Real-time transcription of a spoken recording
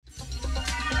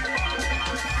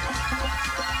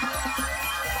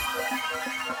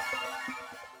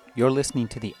You're listening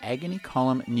to the Agony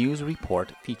Column News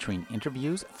Report featuring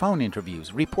interviews, phone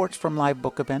interviews, reports from live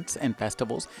book events and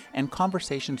festivals, and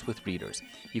conversations with readers.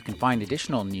 You can find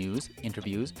additional news,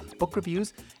 interviews, book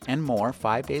reviews, and more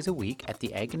 5 days a week at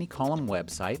the Agony Column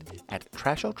website at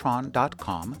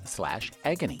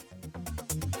trashotron.com/agony.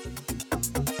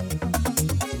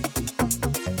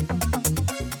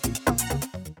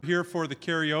 Here for the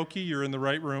karaoke, you're in the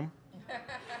right room.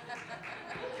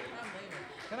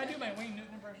 Can I do my Wayne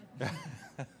Newton impression?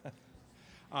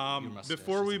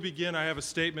 Before we begin, I have a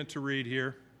statement to read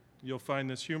here. You'll find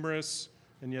this humorous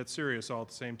and yet serious all at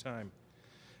the same time.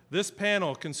 This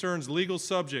panel concerns legal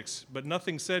subjects, but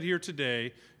nothing said here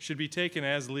today should be taken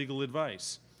as legal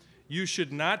advice. You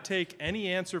should not take any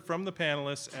answer from the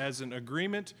panelists as an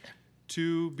agreement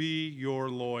to be your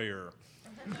lawyer.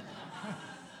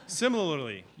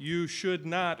 Similarly, you should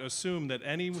not assume that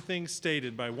anything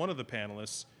stated by one of the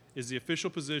panelists is the official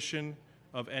position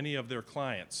of any of their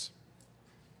clients.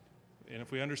 And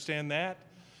if we understand that,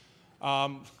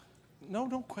 no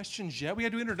questions yet. We got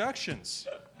to do introductions.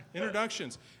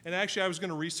 Introductions. And actually, I was going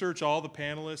to research all the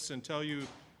panelists and tell you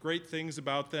great things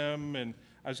about them, and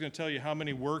I was going to tell you how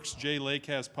many works Jay Lake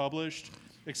has published,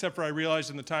 except for I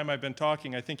realized in the time I've been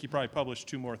talking, I think he probably published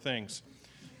 2 more things.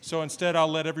 So instead,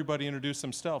 I'll let everybody introduce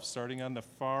themselves, starting on the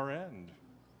far end.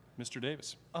 Mr.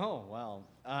 Davis. Oh, well.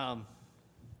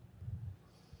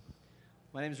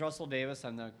 My name is Russell Davis.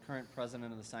 I'm the current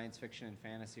president of the Science Fiction and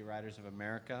Fantasy Writers of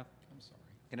America. I'm sorry.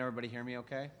 Can everybody hear me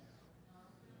okay?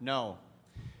 No.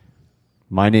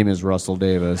 My name is Russell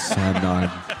Davis.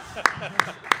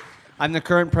 I'm the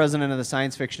current president of the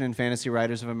Science Fiction and Fantasy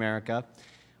Writers of America.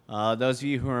 Those of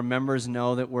you who are members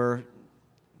know that we're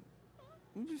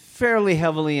fairly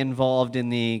heavily involved in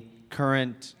the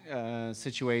current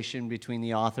situation between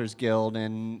the Authors Guild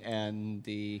and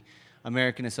the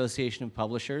American Association of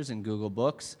Publishers and Google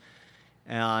Books.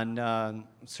 And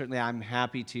certainly I'm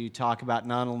happy to talk about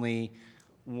not only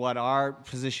what our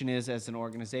position is as an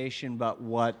organization, but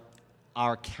what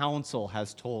our council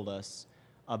has told us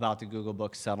about the Google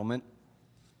Books settlement.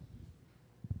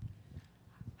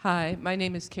 Hi, my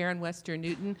name is Karen Wester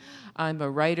Newton. I'm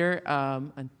a writer.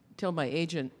 Until my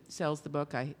agent sells the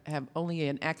book, I have only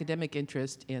an academic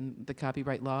interest in the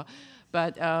copyright law.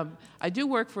 But I do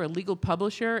work for a legal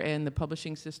publisher and the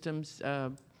Publishing Systems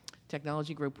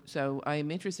Technology Group, so I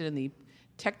am interested in the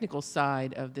technical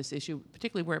side of this issue,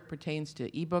 particularly where it pertains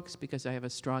to ebooks, because I have a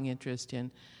strong interest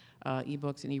in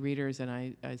ebooks and e-readers, and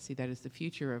I see that as the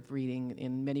future of reading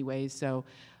in many ways. So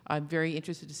I'm very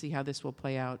interested to see how this will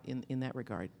play out in that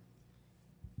regard.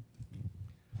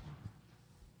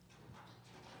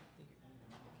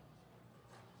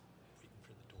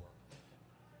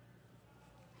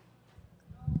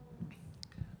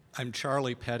 I'm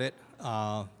Charlie Pettit.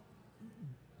 I'm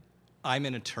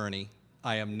an attorney.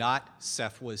 I am not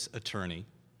Sefwa's attorney.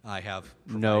 I have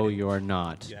provided... No, you're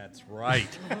not. That's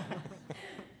right.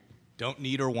 Don't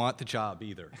need or want the job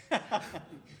either.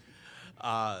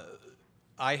 I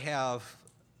have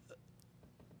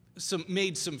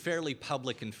made some fairly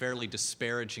public and fairly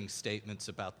disparaging statements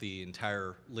about the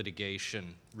entire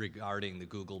litigation regarding the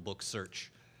Google Book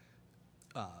Search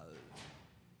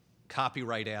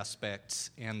copyright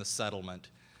aspects and the settlement.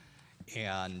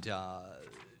 And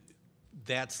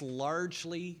that's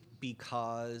largely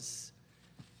because,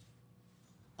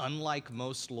 unlike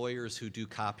most lawyers who do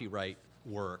copyright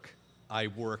work, I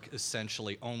work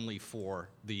essentially only for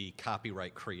the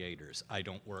copyright creators. I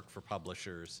don't work for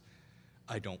publishers.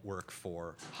 I don't work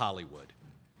for Hollywood.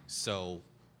 So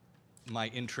my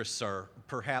interests are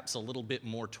perhaps a little bit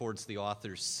more towards the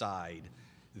author's side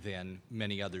than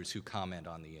many others who comment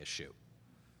on the issue.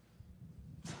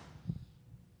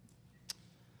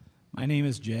 My name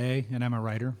is Jay, and I'm a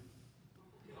writer.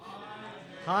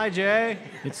 Hi, Jay.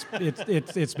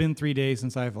 It's been 3 days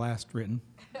since I've last written.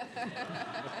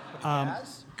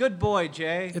 Good boy,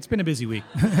 Jay. It's been a busy week.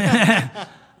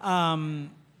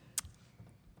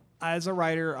 As a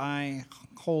writer, I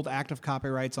hold active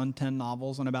copyrights on 10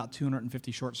 novels and about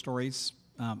 250 short stories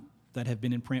that have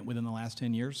been in print within the last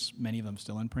 10 years, many of them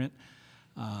still in print.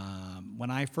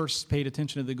 When I first paid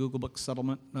attention to the Google Books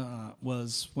settlement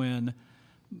was when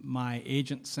my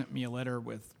agent sent me a letter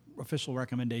with official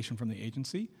recommendation from the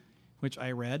agency, which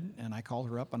I read, and I called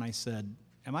her up and I said,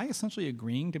 am I essentially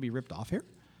agreeing to be ripped off here?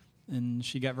 And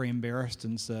she got very embarrassed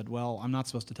and said, well, I'm not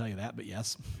supposed to tell you that, but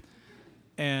yes.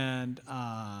 And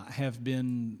have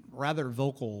been rather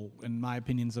vocal in my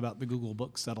opinions about the Google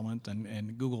Books settlement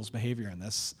and Google's behavior in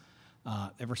this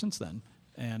ever since then.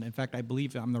 And in fact, I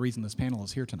believe I'm the reason this panel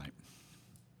is here tonight.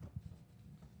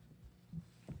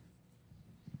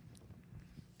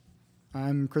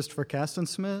 I'm Christopher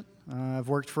Castensmith. I've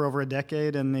worked for over a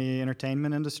decade in the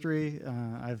entertainment industry.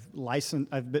 I've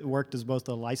worked as both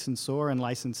a licensor and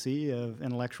licensee of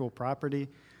intellectual property.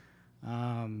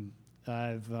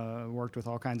 I've worked with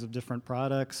all kinds of different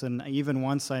products, and even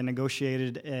once I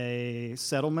negotiated a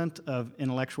settlement of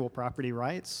intellectual property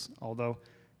rights, although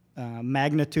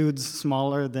magnitudes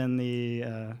smaller than the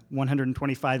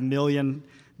 $125 million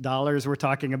we're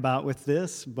talking about with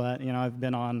this, but I've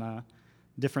been on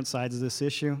different sides of this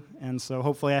issue, and so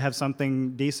hopefully I have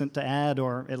something decent to add,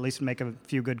 or at least make a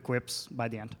few good quips by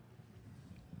the end.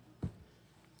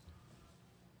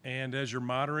 And as your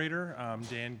moderator, I'm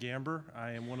Dan Gamber.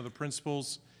 I am one of the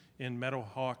principals in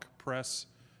Meadowhawk Press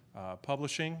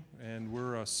Publishing, and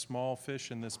we're a small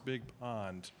fish in this big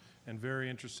pond, and very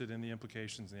interested in the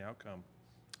implications and the outcome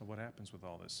of what happens with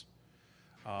all this.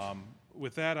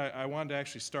 With that, I wanted to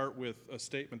actually start with a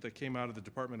statement that came out of the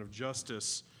Department of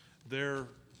Justice, their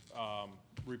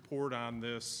report on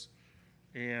this,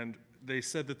 and they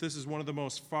said that this is one of the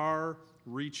most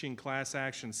far-reaching class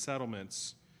action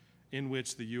settlements in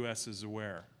which the U.S. is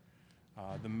aware.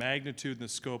 The magnitude and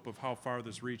the scope of how far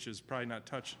this reaches probably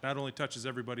not only touches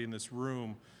everybody in this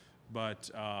room,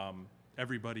 but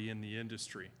everybody in the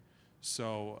industry.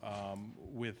 So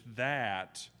with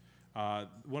that,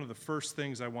 one of the first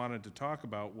things I wanted to talk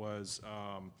about was,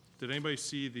 did anybody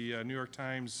see the New York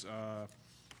Times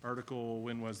article,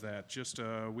 when was that, just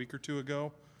a week or two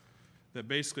ago? That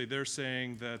basically they're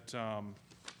saying that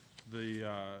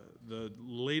the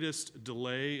latest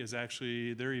delay is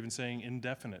actually, they're even saying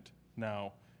indefinite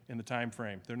now in the time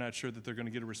frame. They're not sure that they're going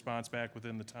to get a response back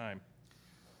within the time.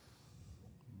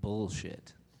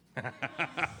 Bullshit.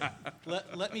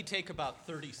 Let me take about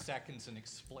 30 seconds and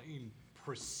explain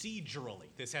procedurally.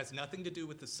 This has nothing to do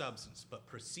with the substance, but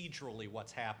procedurally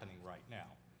what's happening right now.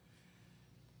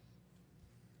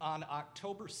 On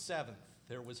October 7th,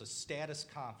 there was a status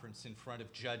conference in front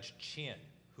of Judge Chin,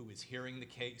 who is hearing the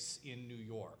case in New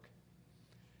York.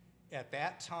 At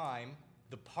that time,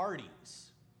 the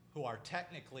parties, who are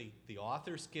technically the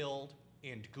Authors Guild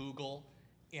and Google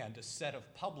and a set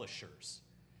of publishers,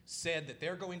 said that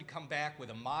they're going to come back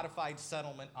with a modified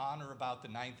settlement on or about the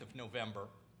 9th of November,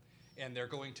 and they're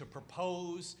going to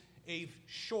propose a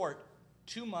short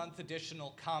 2-month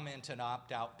additional comment and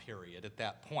opt-out period at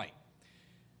that point.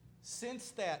 Since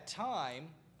that time,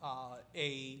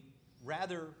 a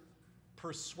rather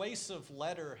persuasive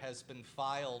letter has been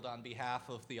filed on behalf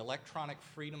of the Electronic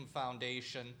Freedom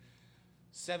Foundation,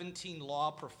 17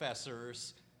 law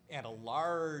professors, and a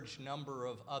large number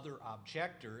of other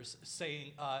objectors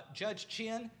saying, Judge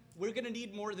Chin, we're going to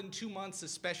need more than 2 months,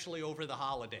 especially over the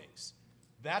holidays.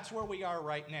 That's where we are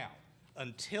right now.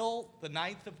 Until the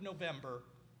 9th of November,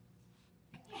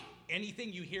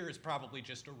 anything you hear is probably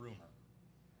just a rumor.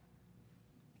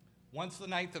 Once the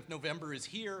 9th of November is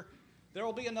here, there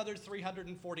will be another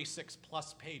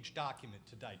 346-plus page document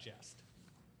to digest.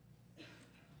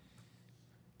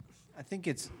 I think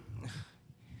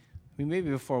maybe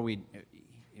before we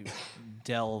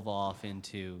delve off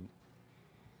into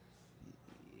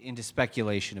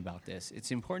speculation about this,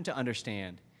 it's important to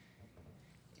understand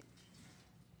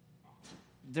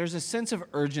there's a sense of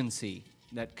urgency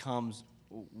that comes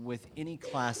with any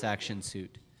class action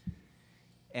suit.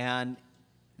 And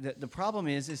the problem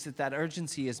is that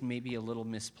urgency is maybe a little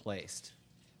misplaced,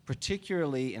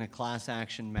 particularly in a class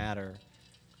action matter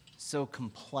so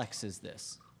complex as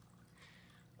this.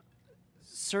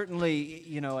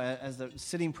 Certainly, as the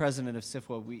sitting president of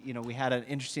SIFWA, we had an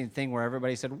interesting thing where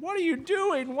everybody said, "What are you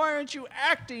doing? Why aren't you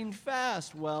acting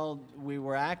fast?" Well, we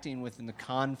were acting within the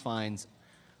confines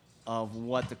of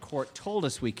what the court told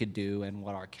us we could do and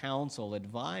what our counsel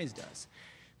advised us.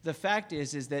 The fact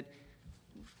is that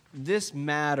this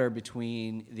matter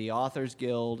between the Authors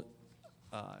Guild,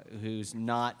 who's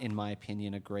not, in my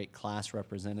opinion, a great class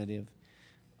representative,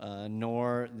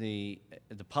 nor the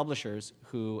publishers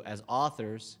who, as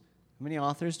authors, how many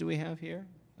authors do we have here?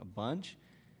 A bunch?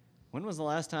 When was the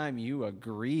last time you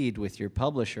agreed with your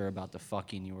publisher about the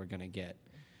fucking you were going to get?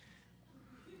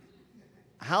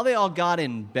 How they all got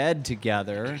in bed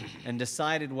together and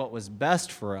decided what was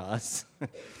best for us,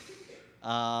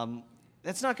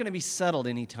 that's not going to be settled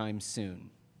anytime soon.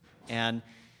 And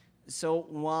so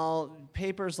while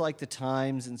papers like the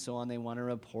Times and so on, they want to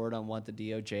report on what the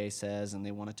DOJ says and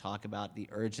they want to talk about the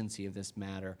urgency of this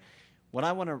matter, what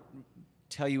I want to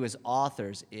tell you as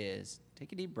authors is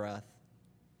take a deep breath.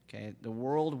 Okay, the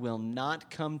world will not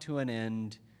come to an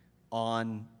end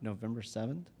on November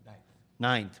 7th?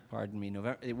 9th, pardon me.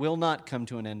 It will not come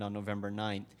to an end on November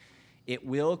 9th. It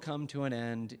will come to an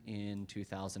end in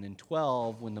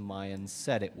 2012 when the Mayans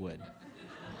said it would.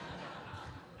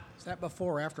 Is that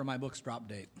before or after my book's drop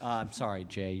date? I'm sorry,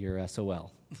 Jay, you're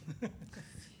SOL.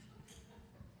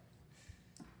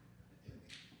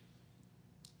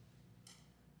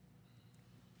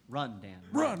 Run, Dan.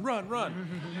 Run.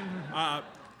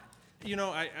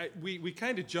 We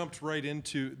kind of jumped right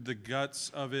into the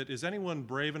guts of it. Is anyone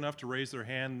brave enough to raise their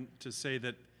hand to say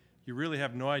that you really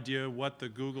have no idea what the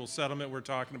Google settlement we're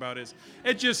talking about is?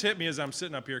 It just hit me as I'm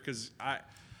sitting up here because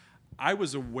I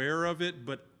was aware of it,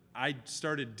 but I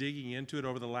started digging into it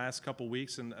over the last couple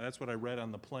weeks, and that's what I read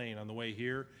on the plane on the way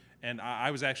here, and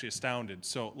I was actually astounded.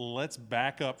 So let's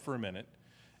back up for a minute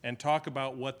and talk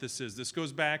about what this is. This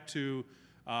goes back to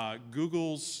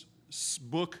Google's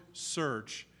book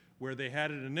search, where they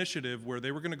had an initiative where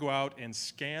they were going to go out and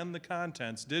scan the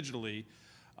contents digitally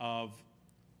of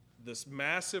this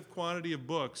massive quantity of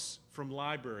books from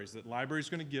libraries that libraries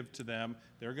are going to give to them.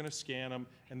 They're going to scan them,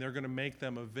 and they're going to make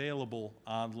them available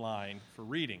online for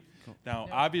reading. Now,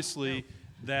 obviously,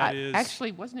 that is...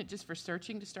 Actually, wasn't it just for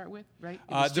searching to start with, right?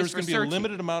 It was there's just for going to be a searching.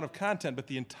 limited amount of content, but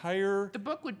the entire The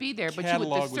book would be there, but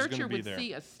catalog the was searcher gonna be would there.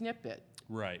 see a snippet.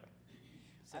 Right.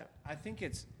 I think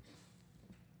it's,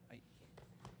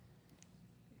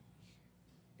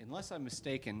 unless I'm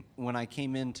mistaken, when I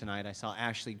came in tonight, I saw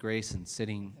Ashley Grayson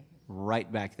sitting right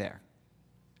back there.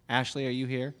 Ashley, are you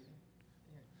here?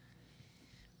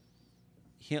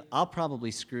 I'll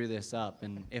probably screw this up,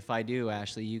 and if I do,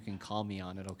 Ashley, you can call me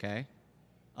on it, okay?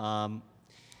 The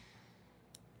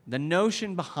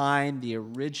notion behind the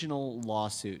original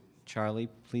lawsuit, Charlie,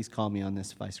 please call me on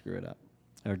this if I screw it up,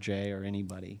 or Jay, or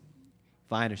anybody.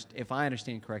 If I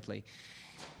understand correctly,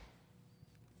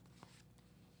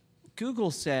 Google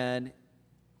said,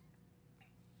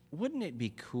 wouldn't it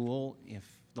be cool if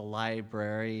the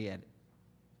library at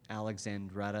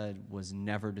Alexandretta was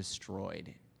never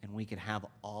destroyed and we could have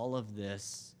all of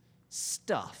this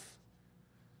stuff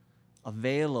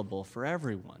available for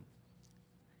everyone?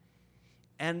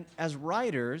 And as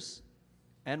writers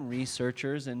and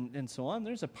researchers and so on,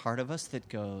 there's a part of us that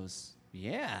goes,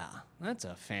 yeah, that's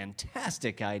a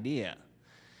fantastic idea.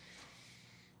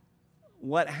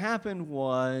 What happened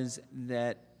was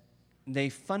that they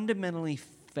fundamentally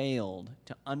failed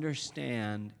to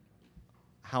understand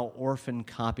how orphan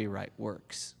copyright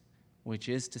works, which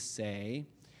is to say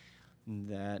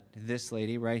that this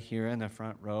lady right here in the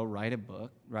front row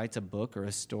writes a book or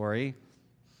a story,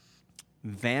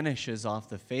 vanishes off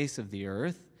the face of the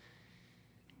earth,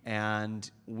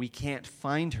 and we can't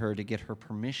find her to get her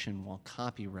permission while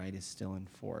copyright is still in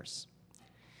force.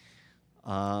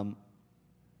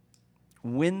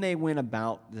 When they went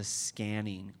about the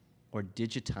scanning or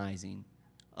digitizing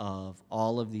of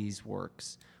all of these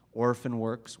works, orphan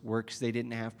works, works they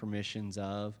didn't have permissions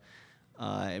of,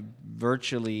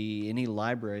 virtually any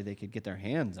library they could get their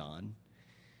hands on,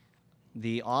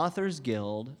 the Authors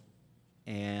Guild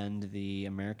and the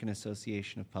American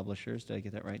Association of Publishers, did I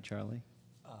get that right, Charlie?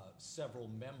 Several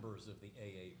members of the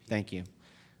AAP. Thank you.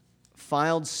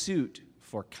 Filed suit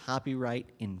for copyright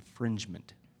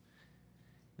infringement.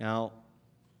 Now,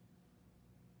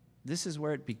 this is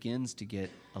where it begins to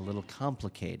get a little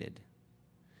complicated,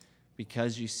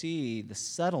 because you see the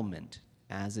settlement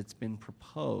as it's been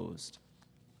proposed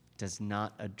does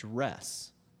not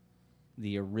address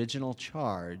the original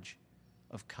charge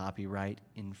of copyright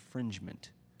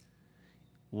infringement.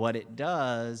 What it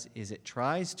does is it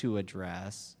tries to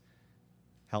address,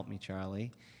 help me,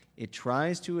 Charlie, it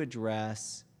tries to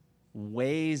address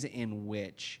ways in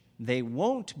which they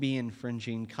won't be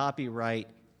infringing copyright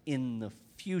in the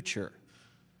future.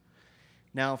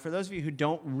 Now, for those of you who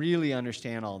don't really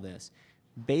understand all this,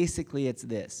 basically it's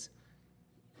this.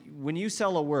 When you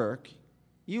sell a work,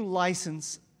 you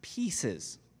license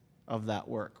pieces of that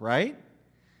work, right?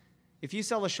 If you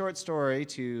sell a short story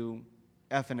to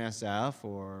FNSF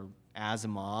or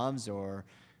Asimov's, or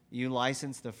you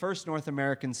license the first North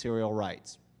American serial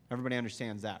rights, everybody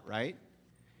understands that, right?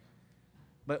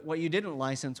 But what you didn't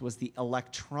license was the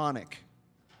electronic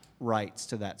rights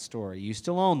to that story. You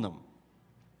still own them.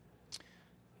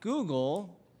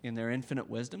 Google, in their infinite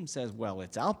wisdom, says, well,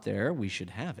 it's out there, we should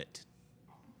have it.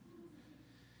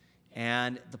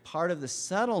 And the part of the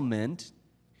settlement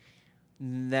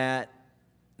that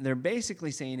they're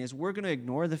basically saying is, we're going to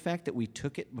ignore the fact that we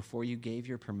took it before you gave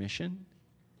your permission,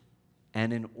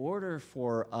 and in order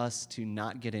for us to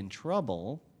not get in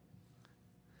trouble,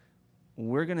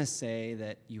 we're going to say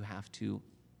that you have to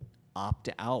opt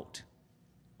out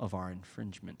of our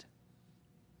infringement.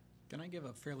 Can I give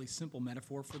a fairly simple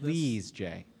metaphor for this? Please,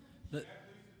 Jay. The-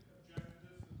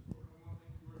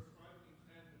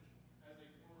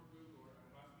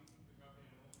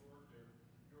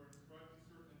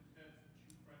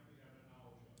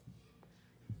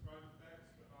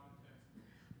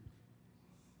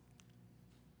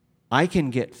 I can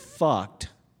get fucked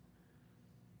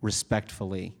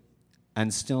respectfully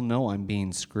and still know I'm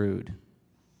being screwed.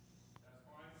 That's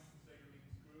fine. You can say you're being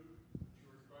screwed, but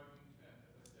you're describing intent.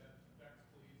 As I said, effects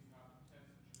please, not intent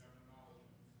that you have no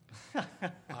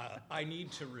knowledge of. I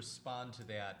need to respond to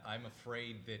that. I'm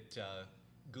afraid that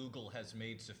Google has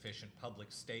made sufficient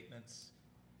public statements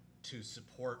to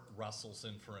support Russell's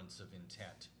inference of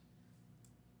intent.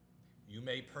 You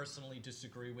may personally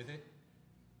disagree with it.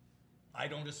 I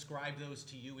don't ascribe those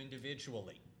to you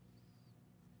individually.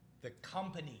 The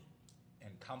company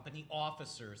and company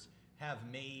officers have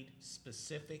made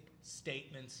specific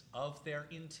statements of their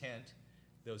intent.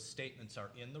 Those statements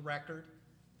are in the record.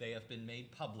 They have been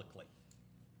made publicly.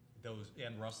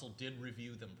 And Russell did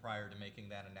review them prior to making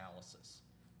that analysis.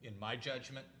 In my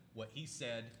judgment, what he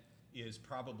said is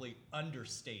probably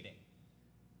understating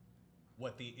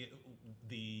what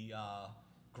the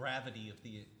gravity of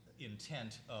the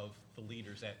intent of the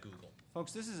leaders at Google.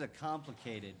 Folks, this is a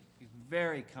complicated,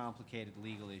 very complicated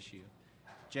legal issue.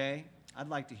 Jay, I'd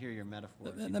like to hear your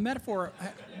metaphor. The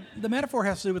metaphor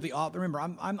has to do with the author. Remember,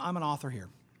 I'm an author here.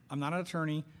 I'm not an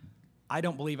attorney. I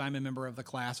don't believe I'm a member of the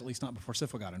class, at least not before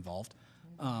CIFWA got involved.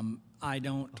 I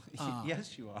don't.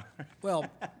 Yes, you are. Well,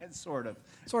 sort of.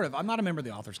 Sort of. I'm not a member of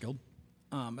the Authors Guild.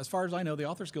 As far as I know, the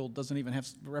Authors Guild doesn't even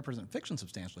represent fiction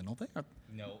substantially, don't they?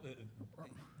 No.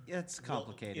 It's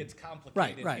complicated. Well, it's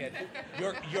complicated. Right.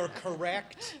 You're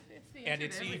correct, and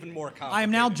it's even more complicated. I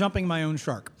am now jumping my own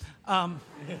shark.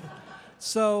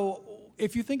 So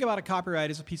if you think about a copyright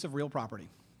as a piece of real property,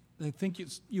 think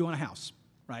you own a house,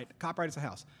 right? Copyright is a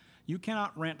house. You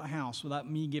cannot rent a house without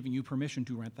me giving you permission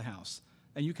to rent the house.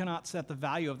 And you cannot set the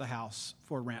value of the house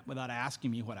for rent without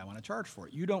asking me what I want to charge for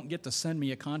it. You don't get to send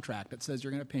me a contract that says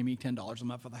you're going to pay me $10 a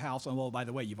month for the house, and, well, by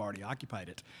the way, you've already occupied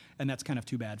it. And that's kind of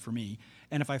too bad for me.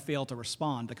 And if I fail to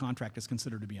respond, the contract is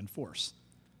considered to be in force.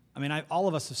 I mean, all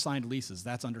of us have signed leases.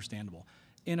 That's understandable.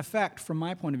 In effect, from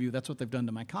my point of view, that's what they've done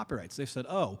to my copyrights. They've said,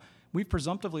 oh, we've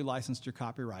presumptively licensed your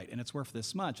copyright, and it's worth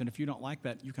this much, and if you don't like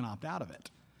that, you can opt out of it.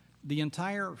 The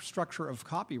entire structure of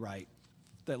copyright,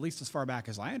 at least as far back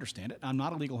as I understand it, I'm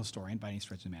not a legal historian by any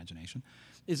stretch of the imagination,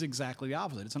 is exactly the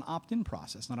opposite. It's an opt-in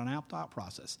process, not an opt-out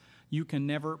process. You can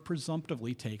never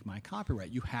presumptively take my copyright.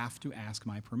 You have to ask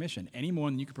my permission, any more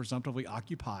than you can presumptively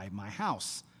occupy my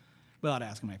house without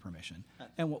asking my permission.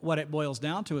 And what it boils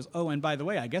down to is, oh, and by the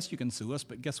way, I guess you can sue us,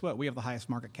 but guess what? We have the highest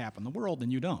market cap in the world,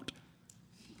 and you don't.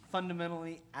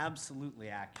 Fundamentally, absolutely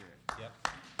accurate. Yep.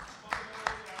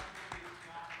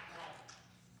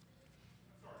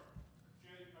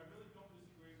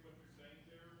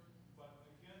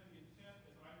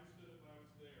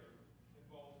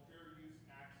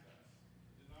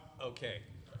 Okay.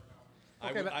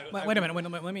 Wait a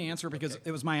minute. Let me answer because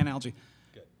it was my analogy.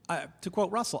 To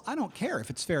quote Russell, I don't care if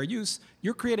it's fair use.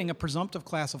 You're creating a presumptive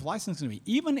class of licensing to me.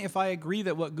 Even if I agree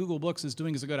that what Google Books is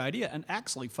doing is a good idea, and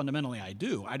actually, fundamentally, I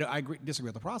do. I disagree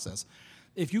with the process.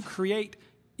 If you create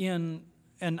and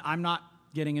I'm not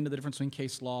getting into the difference between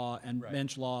case law and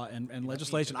bench law and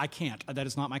legislation. I can't. That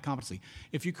is not my competency.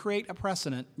 If you create a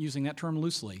precedent, using that term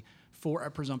loosely, for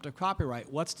a presumptive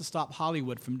copyright, what's to stop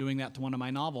Hollywood from doing that to one of my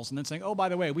novels and then saying, oh, by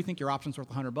the way, we think your option's worth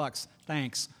 $100.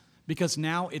 Thanks. Because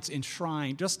now it's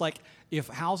enshrined, just like if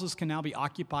houses can now be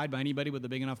occupied by anybody with a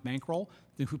big enough bankroll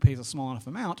who pays a small enough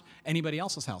amount, anybody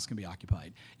else's house can be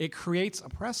occupied. It creates a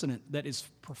precedent that is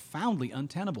profoundly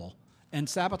untenable and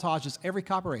sabotages every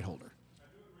copyright holder. I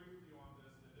do agree with you on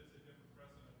this, that it's a different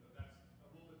precedent, but that's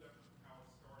a little bit different from how it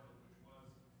started, which was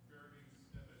fair use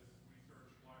snippets,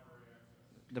 research, library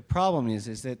access. The problem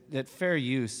is that fair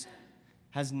use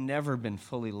has never been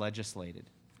fully legislated.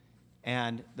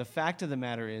 And the fact of the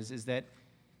matter is that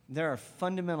there are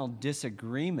fundamental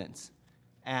disagreements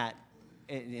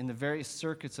in the various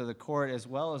circuits of the court, as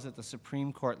well as at the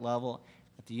Supreme Court level,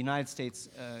 at the United States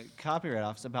Copyright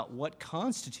Office, about what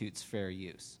constitutes fair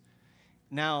use.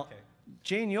 Now,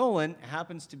 Jane Yolen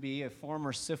happens to be a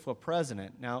former CIFWA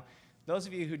president. Now, those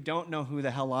of you who don't know who the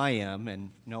hell I am,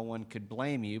 and no one could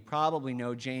blame you, probably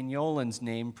know Jane Yolen's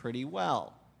name pretty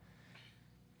well.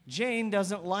 Jane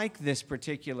doesn't like this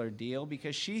particular deal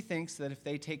because she thinks that if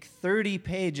they take 30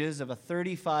 pages of a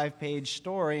 35-page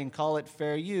story and call it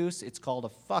fair use, it's called a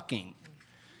fucking.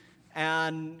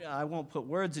 And I won't put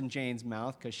words in Jane's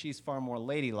mouth because she's far more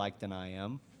ladylike than I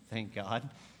am, thank God.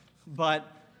 But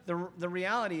the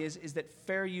reality is that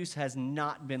fair use has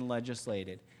not been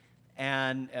legislated,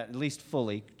 and at least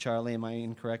fully. Charlie, am I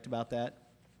incorrect about that?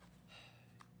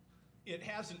 It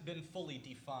hasn't been fully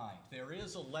defined. There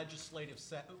is a legislative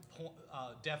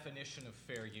definition of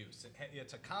fair use.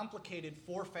 It's a complicated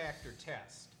 4-factor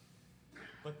test,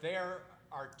 but there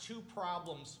are two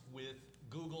problems with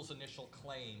Google's initial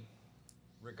claim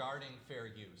regarding fair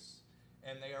use.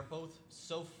 And they are both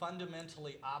so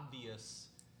fundamentally obvious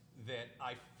that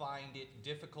I find it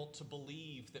difficult to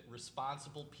believe that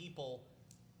responsible people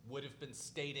would have been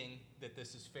stating that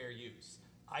this is fair use.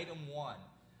 Item 1,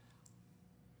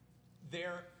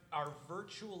 there are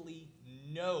virtually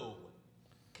no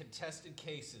contested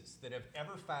cases that have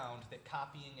ever found that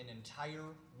copying an entire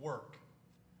work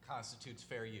constitutes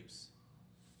fair use.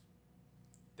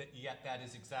 Yet that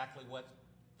is exactly what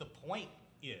the point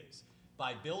is.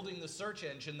 By building the search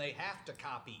engine, they have to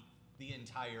copy the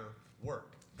entire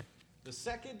work. The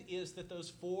second is that those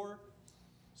 4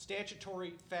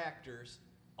 statutory factors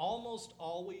almost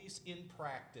always in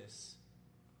practice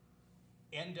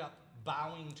end up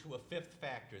bowing to a 5th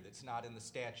factor that's not in the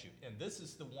statute. And this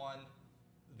is the one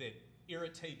that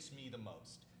irritates me the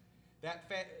most.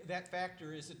 That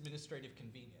factor is administrative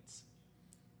convenience.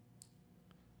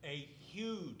 A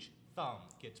huge thumb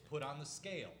gets put on the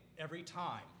scale every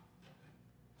time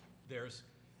there's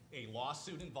a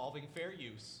lawsuit involving fair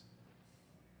use.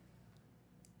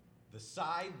 The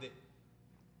side that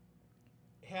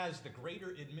has the greater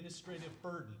administrative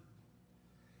burden,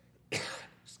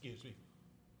 excuse me,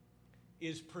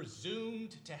 is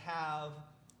presumed to have,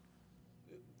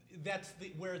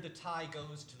 where the tie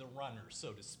goes to the runner,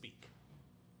 so to speak.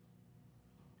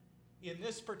 In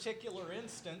this particular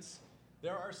instance,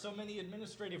 there are so many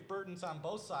administrative burdens on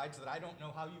both sides that I don't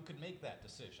know how you could make that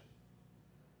decision.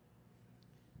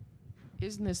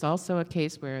 Isn't this also a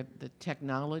case where the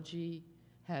technology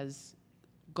has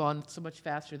gone so much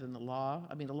faster than the law?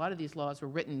 I mean, a lot of these laws were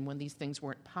written when these things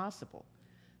weren't possible.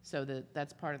 So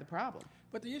that's part of the problem.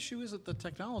 But the issue isn't the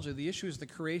technology. The issue is the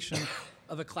creation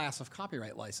of a class of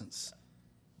copyright license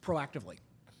proactively.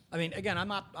 I mean, again, I'm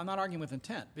not arguing with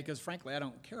intent because, frankly, I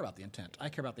don't care about the intent. I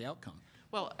care about the outcome.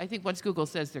 Well, I think once Google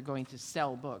says they're going to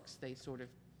sell books, they sort of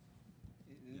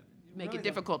make it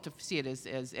difficult to see it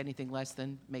as anything less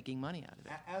than making money out of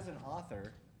it. As an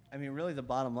author, I mean, really the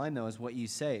bottom line, though, is what you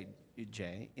say,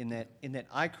 Jay, in that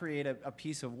I create a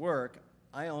piece of work,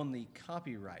 I own the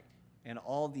copyright and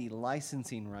all the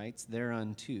licensing rights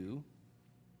thereunto,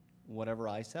 whatever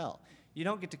I sell. You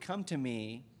don't get to come to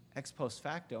me ex post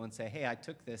facto and say, hey, I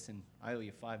took this and I owe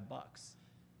you $5.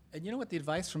 And you know what the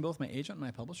advice from both my agent and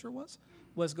my publisher was?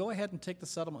 Was go ahead and take the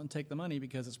settlement and take the money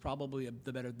because it's probably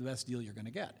the best deal you're going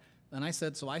to get. And I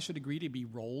said, so I should agree to be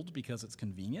rolled because it's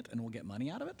convenient and we'll get money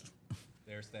out of it?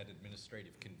 There's that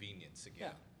administrative convenience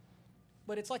again. Yeah.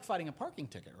 But it's like fighting a parking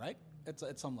ticket, right? It's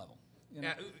at some level. You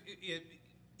know?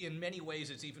 In many ways,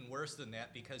 it's even worse than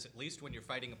that because at least when you're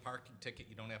fighting a parking ticket,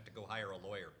 you don't have to go hire a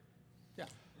lawyer. Yeah.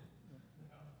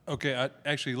 Okay,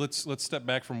 actually, let's step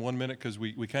back from 1 minute because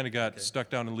we kind of got stuck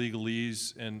down in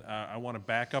legalese, and I want to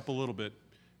back up a little bit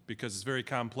because it's very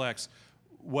complex.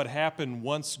 What happened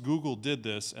once Google did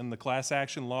this and the class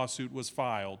action lawsuit was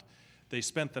filed, they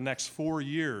spent the next 4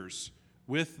 years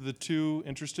with the 2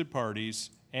 interested parties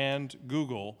and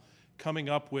Google coming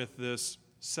up with this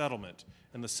settlement.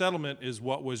 And the settlement is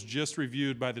what was just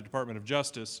reviewed by the Department of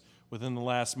Justice within the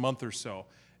last month or so.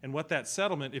 And what that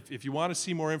settlement, if you want to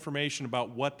see more information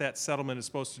about what that settlement is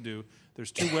supposed to do,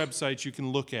 there's 2 websites you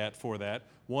can look at for that.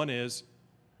 One is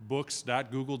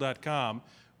books.google.com,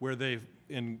 where they,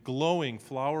 in glowing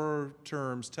flower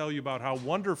terms, tell you about how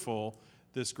wonderful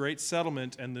this great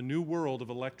settlement and the new world of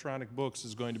electronic books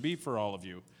is going to be for all of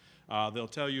you. They'll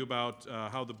tell you about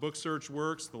how the book search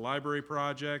works, the library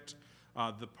project,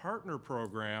 the partner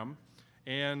program,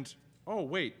 and, oh,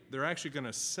 wait, they're actually going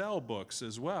to sell books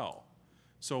as well.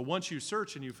 So once you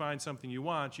search and you find something you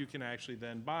want, you can actually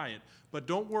then buy it. But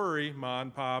don't worry, ma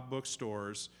and pop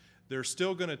bookstores, they're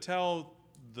still going to tell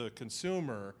the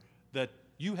consumer that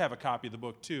you have a copy of the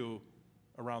book too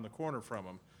around the corner from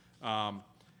them.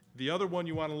 The other one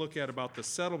you want to look at about the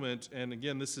settlement, and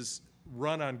again, this is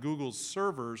run on Google's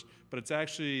servers, but it's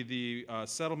actually the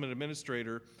settlement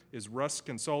administrator is Russ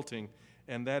Consulting,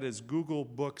 and that is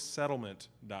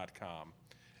googlebooksettlement.com.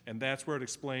 And that's where it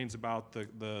explains about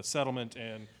the settlement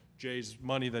and Jay's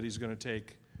money that he's going to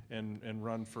take and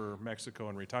run for Mexico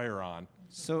and retire on.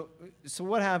 So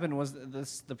what happened was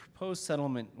the proposed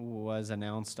settlement was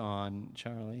announced on,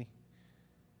 Charlie?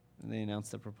 They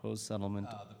announced the proposed settlement.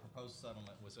 The proposed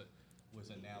settlement was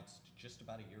announced just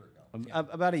about a year ago.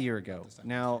 About a year ago.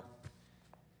 Now,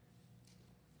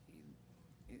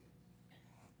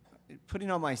 putting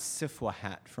on my SIFWA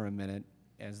hat for a minute,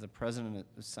 as the president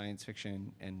of Science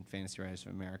Fiction and Fantasy Writers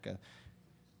of America,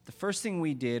 the first thing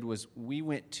we did was we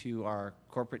went to our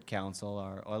corporate counsel,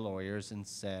 our lawyers, and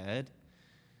said,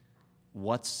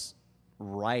 what's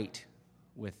right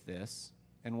with this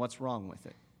and what's wrong with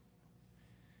it?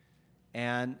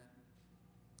 And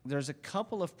there's a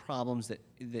couple of problems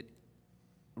that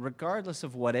regardless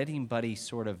of what anybody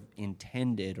sort of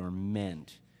intended or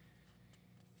meant,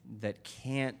 that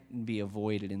can't be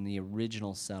avoided in the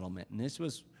original settlement. And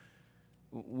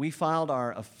we filed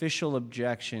our official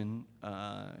objection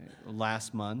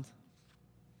last month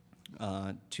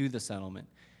to the settlement.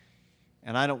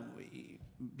 And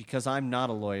because I'm not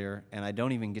a lawyer and I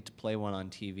don't even get to play one on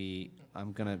TV,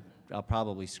 I'll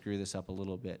probably screw this up a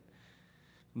little bit.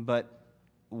 But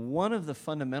one of the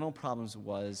fundamental problems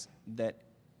was that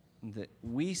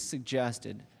we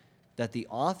suggested that the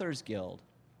Authors Guild,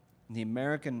 the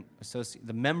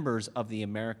members of the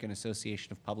American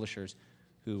Association of Publishers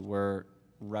who were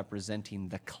representing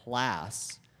the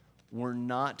class, were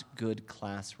not good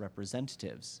class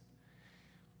representatives.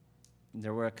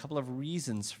 There were a couple of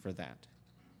reasons for that.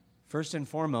 First and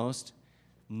foremost,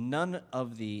 none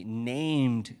of the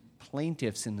named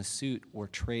plaintiffs in the suit were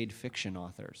trade fiction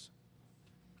authors.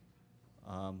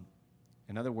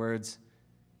 In other words,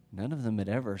 none of them had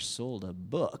ever sold a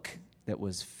book that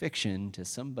was fiction to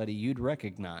somebody you'd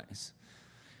recognize.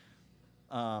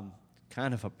 Kind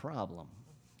of a problem,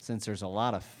 since there's a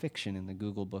lot of fiction in the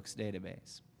Google Books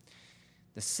database.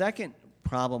 The second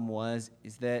problem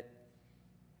is that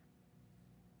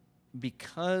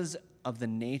because of the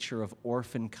nature of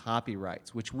orphan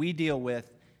copyrights, which we deal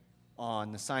with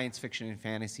on the science fiction and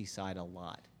fantasy side a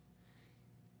lot,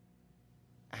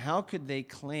 how could they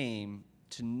claim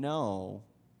to know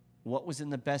what was in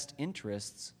the best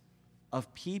interests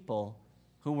of people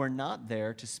who were not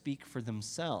there to speak for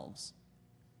themselves?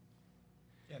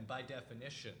 And by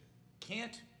definition,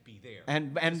 can't be there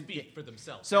and to speak for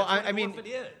themselves. So, That's what I mean, orphan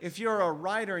is. if you're a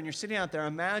writer and you're sitting out there,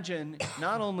 imagine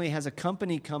not only has a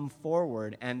company come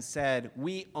forward and said,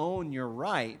 we own your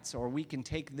rights, or we can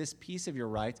take this piece of your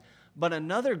rights, but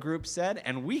another group said,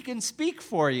 and we can speak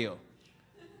for you.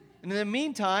 And in the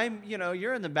meantime,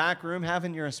 you're in the back room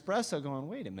having your espresso going,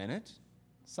 wait a minute,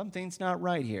 something's not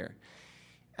right here.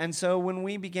 And so when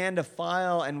we began to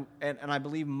file, and I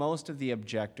believe most of the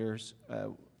objectors,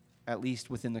 at least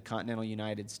within the continental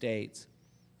United States,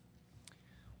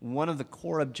 one of the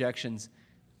core objections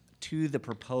to the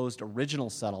proposed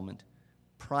original settlement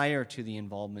prior to the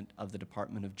involvement of the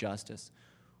Department of Justice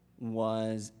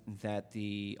was that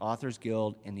the Authors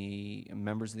Guild and the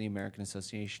members of the American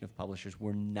Association of Publishers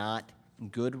were not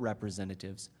good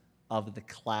representatives of the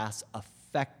class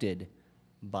affected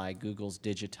by Google's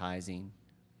digitizing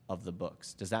of the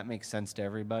books. Does that make sense to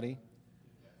everybody?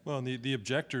 Well, and the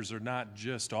objectors are not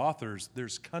just authors.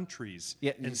 There's countries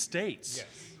and states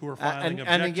who are filing objectives.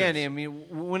 And again, I mean,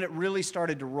 when it really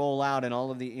started to roll out in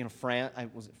all of the,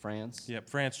 was it France? Yeah,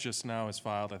 France just now has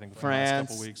filed, I think, for France,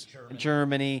 the last couple weeks.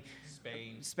 Germany,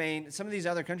 Spain. Some of these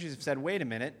other countries have said, wait a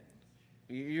minute,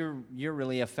 you're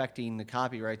really affecting the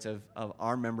copyrights of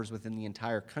our members within the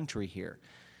entire country here.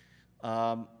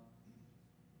 And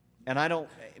I don't,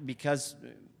 because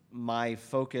my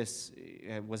focus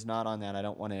was not on that, I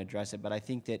don't want to address it, but I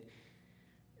think that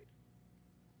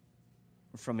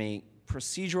from a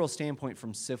procedural standpoint,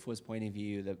 from SIFWA's point of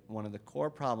view, that one of the core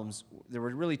problems, there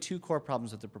were really two core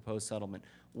problems with the proposed settlement.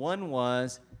 One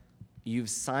was you've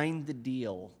signed the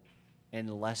deal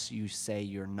unless you say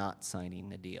you're not signing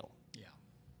the deal. Yeah.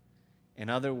 In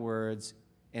other words,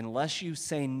 unless you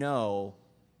say no,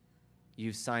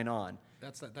 you sign on.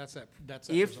 That's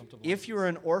If you're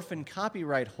an orphan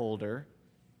copyright holder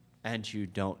and you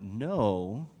don't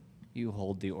know you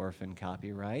hold the orphan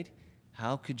copyright,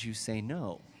 how could you say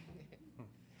no?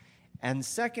 And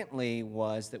secondly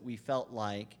was that we felt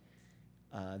like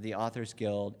the Authors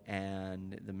Guild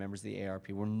and the members of the ARP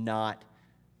were not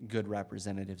good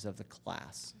representatives of the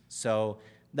class. So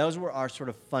those were our sort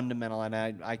of fundamental, and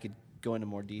I could go into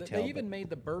more detail. They even made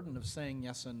the burden of saying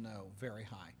yes and no very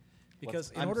high.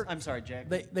 Because I'm sorry, Jack.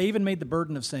 They even made the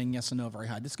burden of saying yes and no very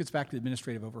high. This gets back to the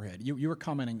administrative overhead. You were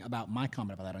commenting about my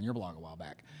comment about that on your blog a while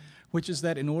back, which is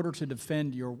that in order to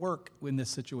defend your work in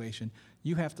this situation,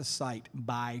 you have to cite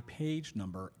by page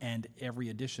number and every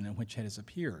edition in which it has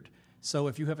appeared. So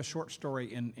if you have a short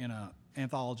story in an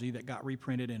anthology that got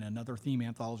reprinted in another theme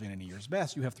anthology in a year's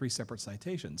best, you have 3 separate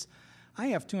citations. I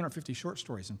have 250 short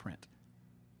stories in print,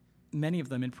 many of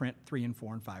them in print 3 and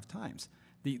 4 and 5 times.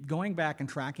 Going back and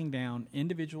tracking down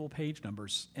individual page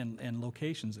numbers and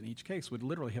locations in each case would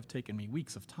literally have taken me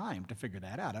weeks of time to figure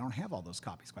that out. I don't have all those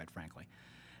copies, quite frankly.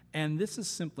 And this is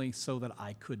simply so that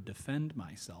I could defend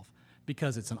myself,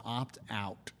 because it's an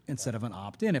opt-out instead of an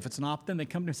opt-in. If it's an opt-in, they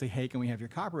come to me and say, hey, can we have your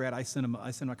copyright? I send them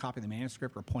a copy of the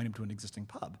manuscript or point them to an existing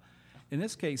pub. In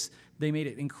this case, they made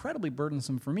it incredibly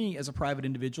burdensome for me as a private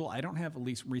individual. I don't have a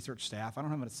research staff. I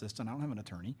don't have an assistant. I don't have an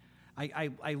attorney.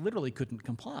 I literally couldn't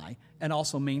comply and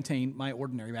also maintain my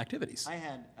ordinary activities.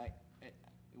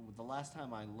 The last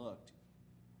time I looked,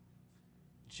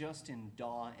 just in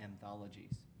DAW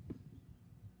anthologies,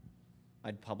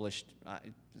 I'd published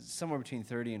somewhere between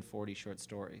 30 and 40 short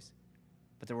stories,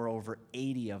 but there were over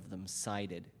 80 of them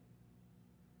cited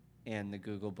in the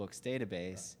Google Books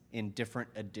database in different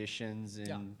editions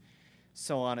and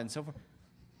so on and so forth.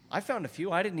 I found a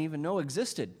few I didn't even know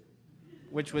existed,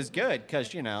 which was good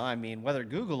because, whether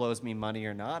Google owes me money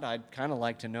or not, I'd kind of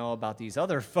like to know about these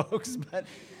other folks,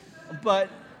 but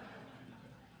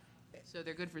So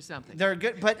they're good for something. they're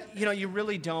good, but you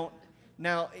really don't.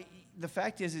 Now, the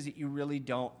fact is that you really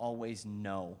don't always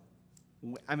know.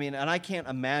 And I can't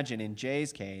imagine in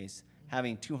Jay's case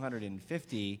having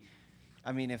 250.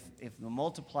 If the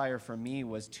multiplier for me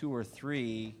was 2 or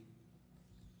 3,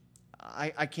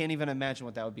 I can't even imagine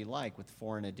what that would be like with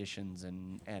foreign editions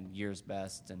and Year's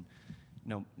Best. And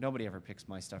nobody ever picks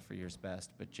my stuff for Year's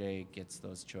Best, but Jay gets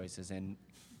those choices, and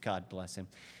God bless him.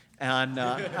 And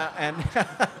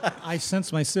I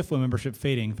sense my SIFWA membership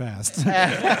fading fast.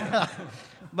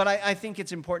 But I think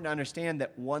it's important to understand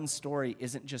that one story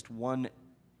isn't just one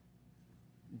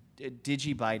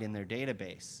digibyte in their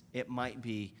database. It might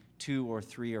be 2 or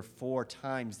 3 or 4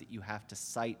 times that you have to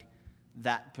cite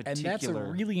that particular. And that's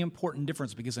a really important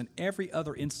difference, because in every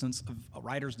other instance of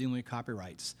writers dealing with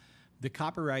copyrights, the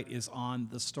copyright is on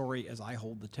the story as I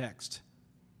hold the text.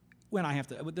 When I have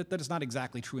to, that is not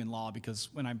exactly true in law, because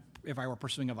if I were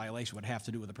pursuing a violation, it would have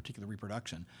to do with a particular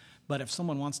reproduction. But if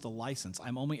someone wants to license,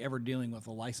 I'm only ever dealing with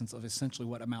a license of essentially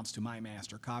what amounts to my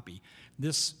master copy.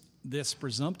 This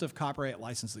presumptive copyright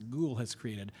license that Google has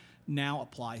created now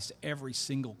applies to every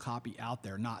single copy out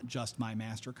there, not just my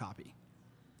master copy.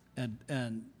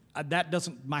 And that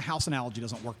doesn't, my house analogy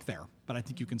doesn't work there, but I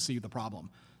think you can see the problem.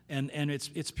 And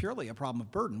it's purely a problem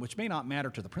of burden, which may not matter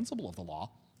to the principle of the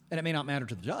law, and it may not matter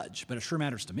to the judge, but it sure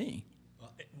matters to me.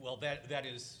 Well, that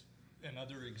is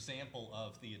another example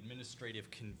of the administrative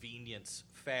convenience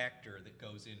factor that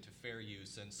goes into fair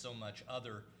use, and so much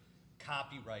other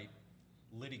copyright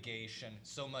litigation,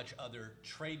 so much other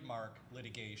trademark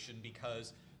litigation,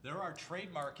 because there are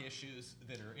trademark issues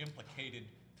that are implicated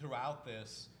throughout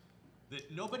this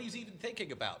that nobody's even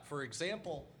thinking about. For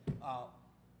example,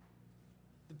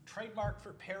 the trademark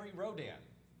for Perry Rodan.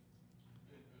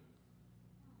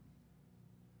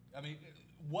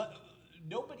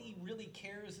 Nobody really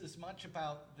cares as much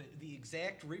about the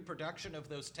exact reproduction of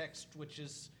those texts, which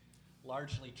is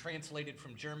largely translated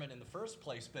from German in the first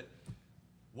place, but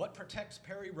what protects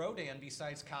Perry Rodan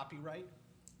besides copyright?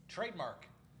 Trademark.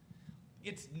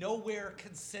 It's nowhere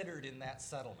considered in that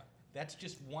settlement. That's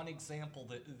just one example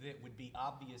that would be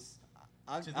obvious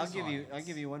to this audience. I'll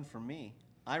give you one from me.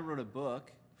 I wrote a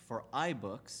book for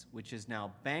iBooks, which is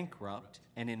now bankrupt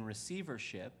and in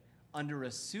receivership, under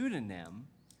a pseudonym,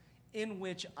 in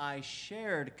which I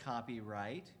shared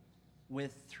copyright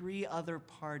with 3 other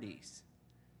parties.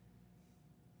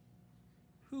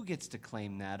 Who gets to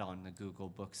claim that on the Google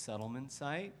Books settlement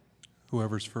site?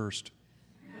 Whoever's first.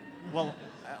 Well,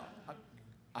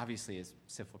 obviously, as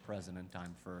SIFWA president,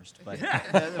 I'm first. But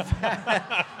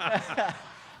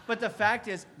but the fact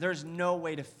is, there's no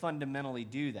way to fundamentally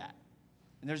do that.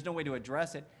 And there's no way to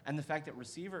address it. And the fact that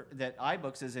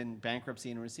iBooks is in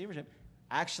bankruptcy and receivership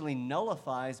actually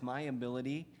nullifies my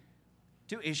ability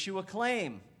to issue a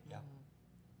claim. Yeah.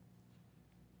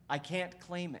 I can't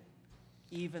claim it,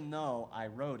 even though I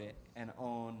wrote it and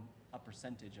own a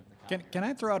percentage of the copyright. Can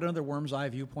I throw out another worm's eye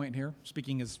viewpoint here,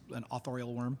 speaking as an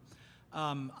authorial worm?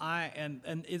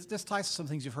 This ties to some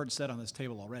things you've heard said on this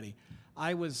table already.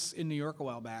 I was in New York a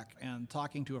while back and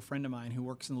talking to a friend of mine who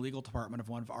works in the legal department of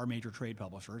one of our major trade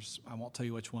publishers. I won't tell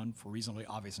you which one for reasonably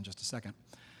obvious in just a second.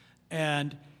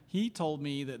 And he told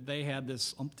me that they had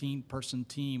this umpteen-person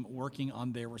team working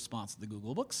on their response to the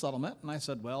Google Books settlement. And I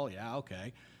said, well, yeah,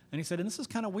 okay. And he said, and this is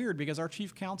kind of weird because our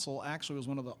chief counsel actually was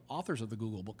one of the authors of the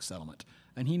Google Books settlement,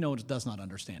 and he does not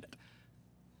understand it.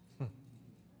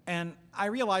 And I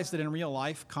realized that in real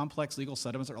life, complex legal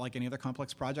settlements are like any other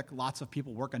complex project. Lots of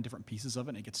people work on different pieces of it,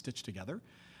 and it gets stitched together.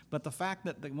 But the fact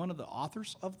that one of the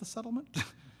authors of the settlement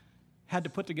had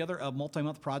to put together a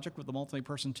multi-month project with a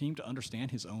multi-person team to understand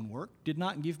his own work did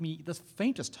not give me the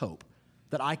faintest hope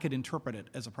that I could interpret it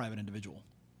as a private individual.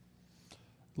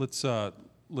 Let's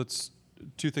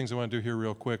 2 things I want to do here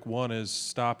real quick. One is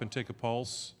stop and take a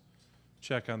pulse,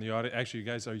 check on the audience. Actually, you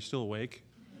guys, are you still awake?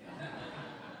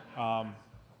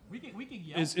 We can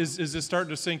yell. Is this starting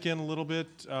to sink in a little bit?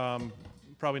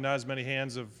 Probably not as many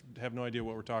hands have no idea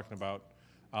what we're talking about.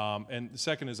 And the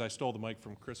second is I stole the mic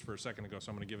from Chris for a second ago, so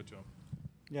I'm going to give it to him.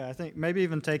 Yeah, I think maybe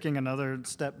even taking another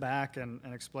step back and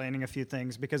explaining a few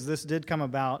things, because this did come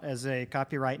about as a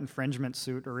copyright infringement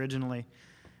suit originally.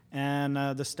 And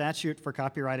the statute for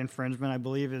copyright infringement, I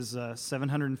believe, is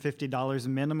 $750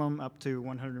 minimum up to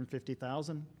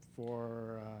 $150,000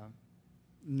 for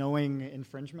knowing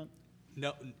infringement.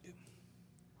 No.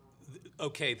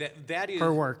 Okay, that is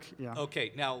Per work, yeah.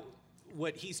 Okay, now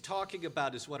what he's talking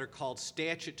about is what are called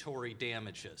statutory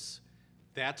damages.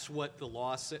 That's what the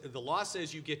law says. The law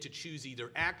says you get to choose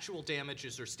either actual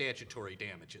damages or statutory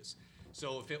damages.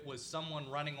 So if it was someone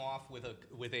running off with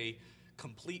a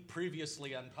complete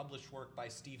previously unpublished work by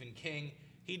Stephen King,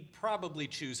 he'd probably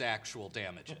choose actual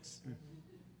damages.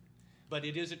 But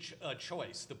it is a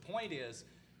choice. The point is,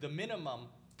 the minimum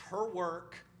per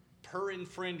work, per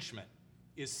infringement,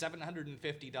 is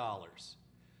 $750.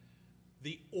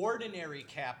 The ordinary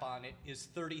cap on it is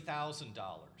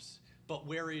 $30,000. But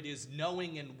where it is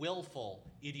knowing and willful,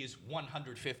 it is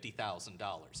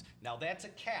 $150,000. Now that's a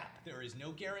cap. There is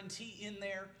no guarantee in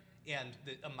there, and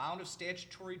the amount of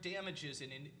statutory damages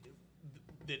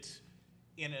that's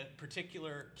in a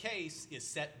particular case is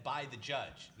set by the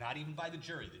judge, not even by the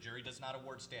jury. The jury does not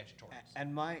award statutories.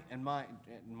 And Mark,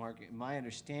 my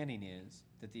understanding is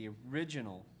that the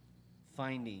original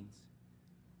findings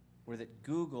were that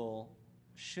Google,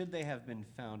 should they have been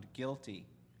found guilty,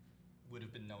 Would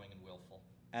have been knowing and willful.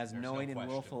 as There's knowing no and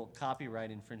question. willful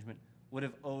copyright infringement, would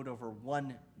have owed over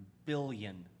 $1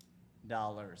 billion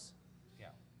Yeah.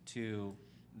 to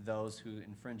those who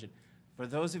infringe it. For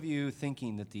those of you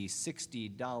thinking that the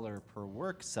 $60 per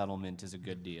work settlement is a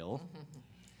good deal,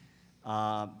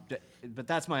 but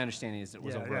that's my understanding, is it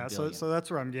was over $1 billion. So that's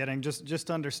where I'm getting. Just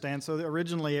to understand. So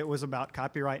originally it was about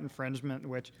copyright infringement,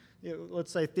 which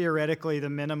let's say theoretically the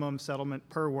minimum settlement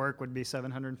per work would be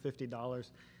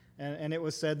 $750. And it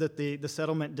was said that the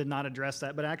settlement did not address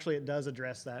that, but actually it does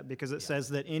address that, because it says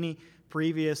that any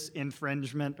previous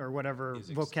infringement or whatever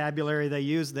vocabulary they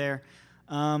use there,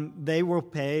 they will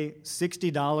pay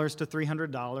 $60 to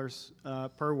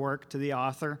 $300 per work to the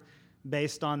author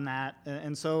based on that.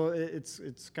 And so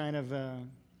it's kind of,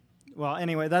 well,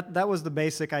 anyway, that was the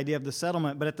basic idea of the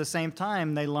settlement. But at the same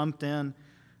time, they lumped in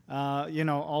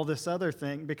all this other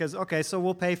thing, because, okay, so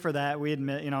we'll pay for that. We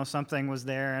admit, something was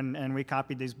there and we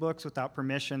copied these books without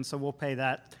permission, so we'll pay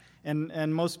that.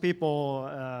 And most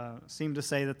people seem to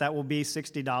say that will be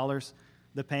 $60,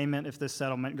 the payment, if this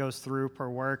settlement goes through per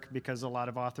work, because a lot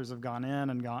of authors have gone in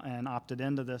and opted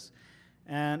into this.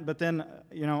 But then,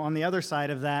 on the other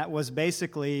side of that was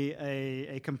basically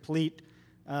a complete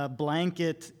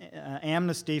blanket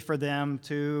amnesty for them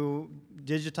to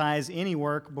digitize any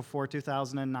work before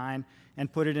 2009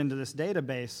 and put it into this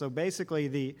database. So basically,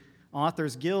 the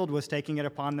Authors Guild was taking it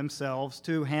upon themselves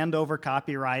to hand over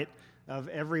copyright of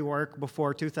every work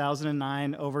before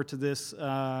 2009 over to this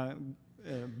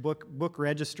book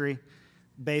registry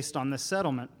based on this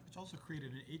settlement. Which also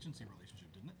created an agency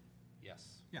relationship, didn't it? Yes.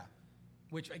 Yeah.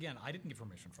 Which, again, I didn't give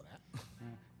permission for that.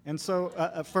 And so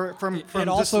from it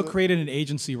also just, created an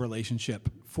agency relationship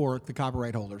for the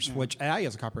copyright holders, which I,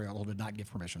 as a copyright holder, did not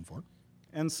give permission for.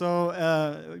 And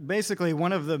so basically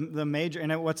one of the major,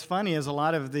 and what's funny is a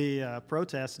lot of the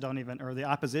protests don't even, or the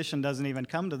opposition doesn't even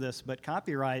come to this, but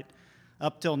copyright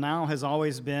up till now has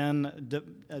always been,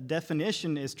 a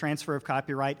definition is transfer of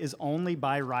copyright is only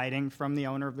by writing from the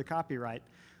owner of the copyright.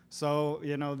 So,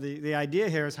 the idea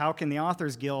here is, how can the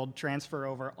Authors Guild transfer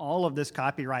over all of this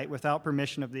copyright without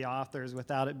permission of the authors,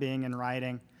 without it being in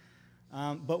writing?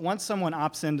 But once someone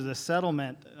opts into the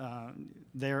settlement,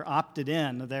 they're opted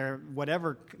in.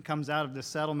 Whatever comes out of the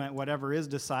settlement, whatever is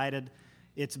decided,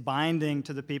 it's binding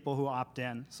to the people who opt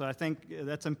in. So I think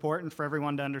that's important for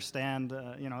everyone to understand,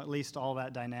 at least all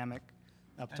that dynamic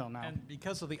up till now. And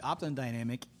because of the opt-in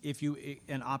dynamic,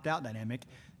 and opt-out dynamic,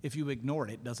 if you ignore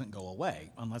it, it doesn't go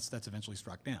away unless that's eventually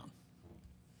struck down.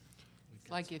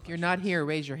 It's like, if you're not here,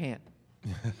 raise your hand.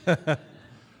 We're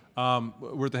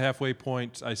at the halfway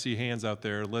point. I see hands out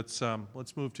there. Let's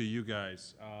move to you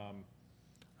guys.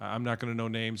 I'm not going to know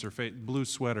names or face. Blue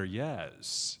sweater,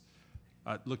 yes.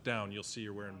 Look down. You'll see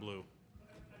you're wearing blue.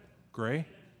 Gray?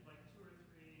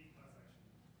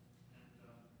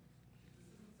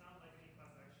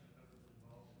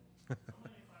 Take that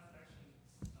one.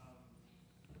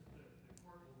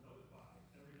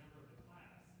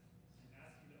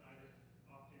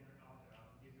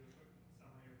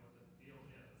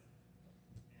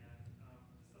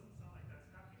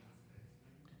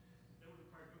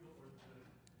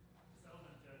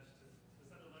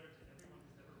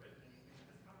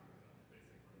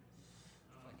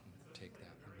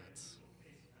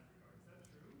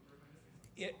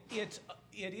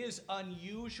 It is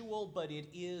unusual, but it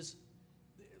is.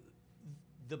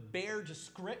 the bare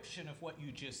description of what you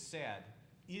just said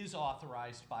is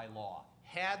authorized by law.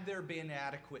 Had there been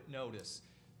adequate notice,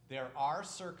 there are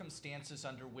circumstances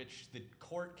under which the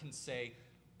court can say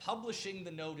publishing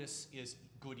the notice is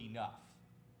good enough.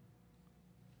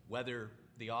 Whether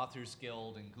the Authors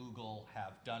Guild and Google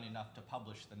have done enough to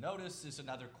publish the notice is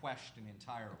another question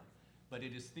entirely. But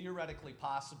it is theoretically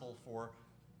possible for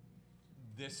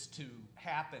this to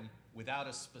happen without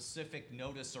a specific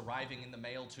notice arriving in the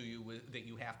mail to you that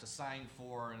you have to sign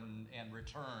for and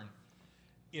return.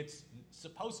 It's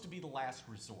supposed to be the last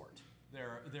resort.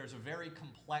 There's a very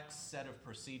complex set of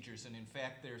procedures, and in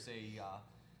fact, there's a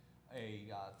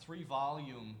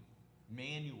 3-volume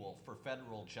manual for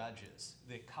federal judges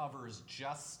that covers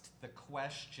just the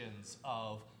questions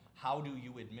of how do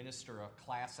you administer a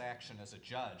class action as a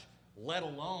judge, let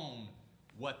alone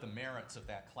what the merits of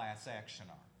that class action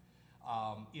are.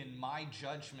 In my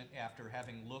judgment, after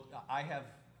having looked, I have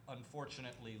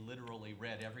unfortunately literally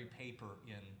read every paper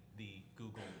in the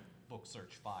Google book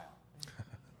search file.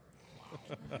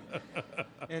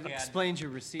 It explains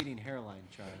your receding hairline,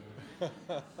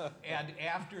 Charlie. And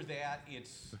after that,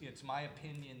 it's my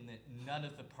opinion that none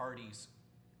of the parties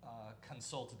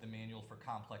consulted the manual for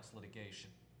complex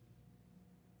litigation.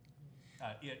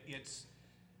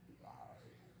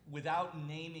 Without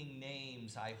naming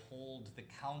names, I hold the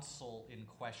counsel in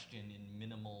question in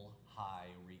minimal high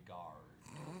regard.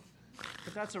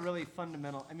 But that's a really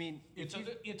fundamental, I mean,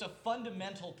 It's a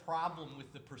fundamental problem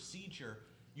with the procedure.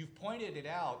 You've pointed it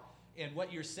out, and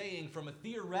what you're saying from a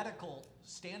theoretical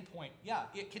standpoint, yeah,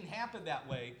 it can happen that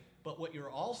way, but what you're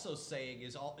also saying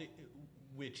is,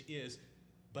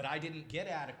 but I didn't get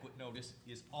adequate notice,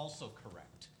 is also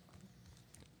correct.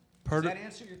 Does that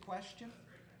answer your question?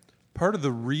 Part of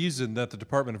the reason that the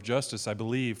Department of Justice, I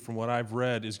believe, from what I've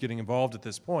read, is getting involved at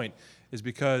this point is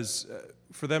because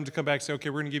for them to come back and say, okay,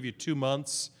 we're going to give you 2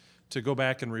 months to go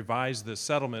back and revise this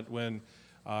settlement when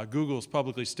Google's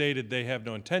publicly stated they have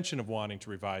no intention of wanting to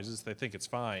revise this. They think it's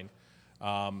fine.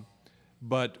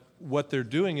 But what they're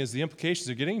doing is the implications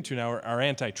they're getting into now are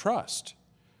antitrust,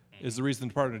 is the reason the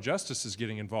Department of Justice is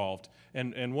getting involved.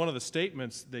 And one of the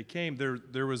statements they came,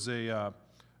 there was a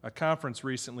conference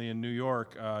recently in New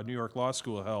York Law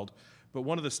School held, but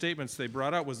one of the statements they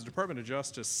brought out was the Department of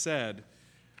Justice said,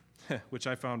 which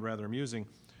I found rather amusing,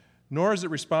 nor is it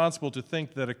responsible to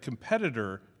think that a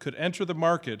competitor could enter the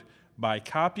market by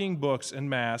copying books en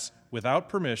masse without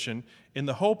permission in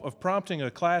the hope of prompting a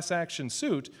class action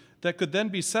suit that could then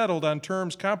be settled on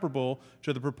terms comparable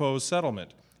to the proposed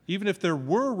settlement. Even if there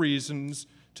were reasons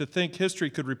to think history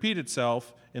could repeat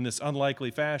itself in this unlikely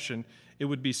fashion, it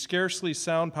would be scarcely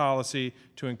sound policy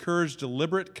to encourage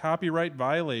deliberate copyright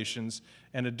violations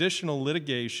and additional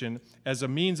litigation as a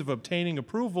means of obtaining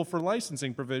approval for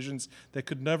licensing provisions that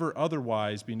could never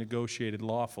otherwise be negotiated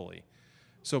lawfully.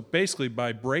 So basically,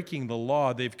 by breaking the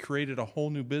law, they've created a whole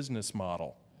new business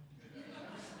model.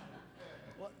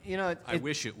 well, you know, I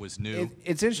wish it was new.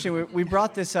 It's interesting. We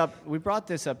brought this up. We brought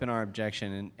this up in our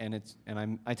objection,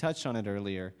 and I touched on it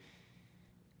earlier.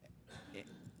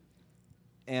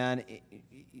 And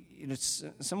it's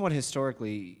somewhat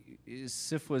historically,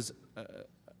 SIFWA's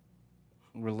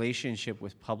relationship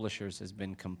with publishers has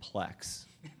been complex.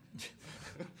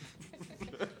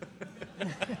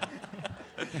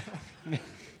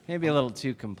 Maybe a little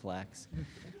too complex.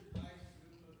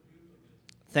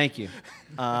 Thank you.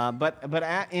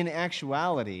 But in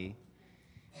actuality,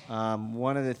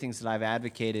 one of the things that I've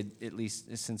advocated, at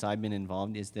least since I've been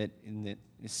involved, is that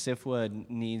SIFWA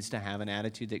needs to have an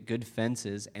attitude that good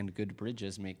fences and good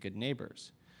bridges make good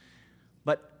neighbors.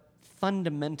 But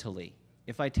fundamentally,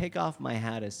 if I take off my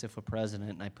hat as SIFWA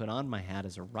president and I put on my hat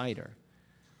as a writer,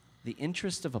 the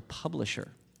interests of a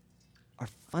publisher are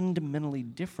fundamentally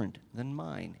different than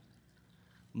mine.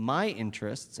 My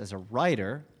interests as a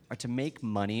writer are to make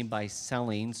money by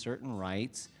selling certain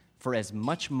rights for as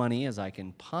much money as I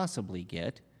can possibly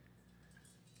get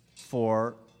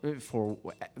for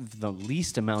the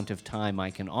least amount of time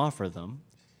I can offer them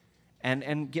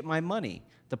and get my money.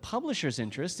 The publisher's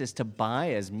interest is to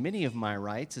buy as many of my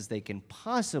rights as they can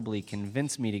possibly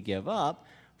convince me to give up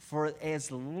for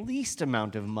as least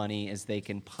amount of money as they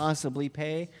can possibly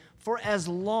pay for as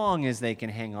long as they can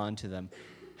hang on to them.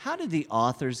 How did the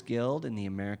Authors Guild and the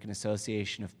American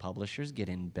Association of Publishers get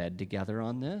in bed together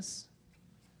on this?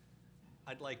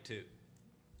 I'd like to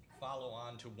follow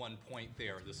on to one point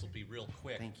there. This will be real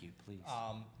quick. Thank you, please.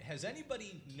 Has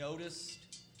anybody noticed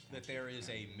that there is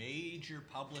a major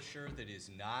publisher that is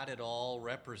not at all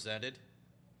represented?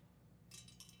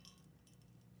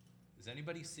 Has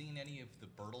anybody seen any of the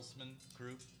Bertelsmann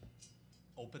Group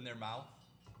open their mouth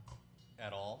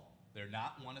at all? They're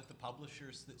not one of the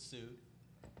publishers that sued.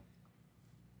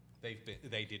 They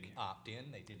didn't opt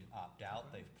in, they didn't opt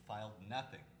out, they've filed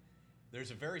nothing. There's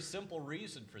a very simple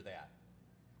reason for that.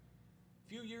 A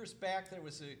few years back, there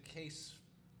was a case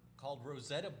called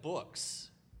Rosetta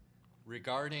Books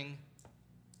regarding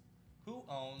who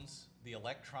owns the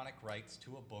electronic rights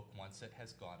to a book once it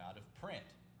has gone out of print.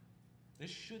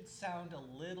 This should sound a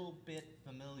little bit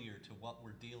familiar to what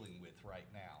we're dealing with right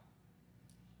now.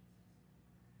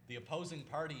 The opposing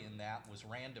party in that was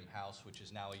Random House, which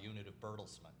is now a unit of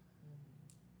Bertelsmann.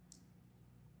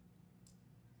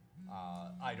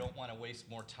 I don't want to waste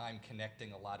more time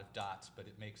connecting a lot of dots, but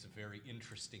it makes a very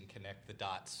interesting connect the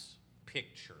dots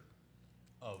picture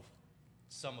of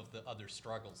some of the other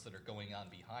struggles that are going on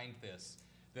behind this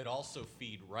that also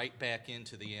feed right back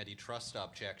into the antitrust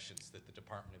objections that the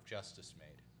Department of Justice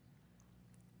made.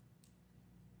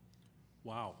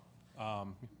 Wow.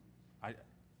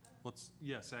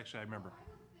 Yes, actually, I remember. I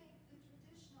would think the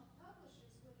traditional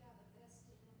publishers would have a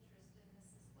vested interest in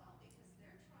this as well, because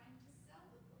they're trying to sell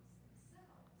the books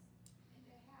themselves, and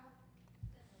to have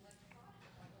an electronic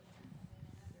publisher come in and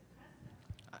undercut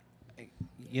them,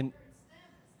 You, hurts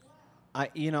them as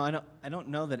well. I don't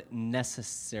know that it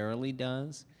necessarily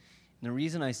does. And the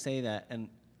reason I say that, and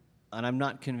I'm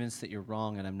not convinced that you're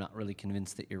wrong, and I'm not really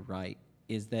convinced that you're right,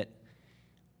 is that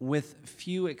with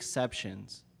few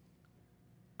exceptions,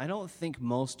 I don't think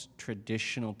most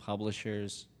traditional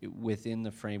publishers within the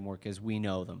framework as we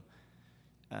know them,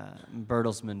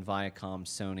 Bertelsmann, Viacom,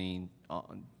 Sony,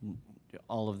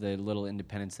 all of the little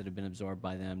independents that have been absorbed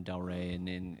by them, Del Rey,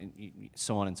 and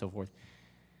so on and so forth,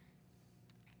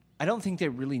 I don't think they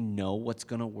really know what's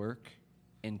going to work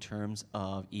in terms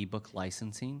of ebook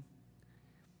licensing.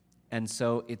 And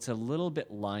so it's a little bit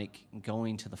like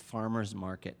going to the farmer's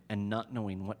market and not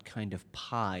knowing what kind of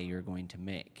pie you're going to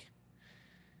make.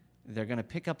 They're going to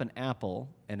pick up an apple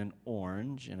and an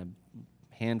orange and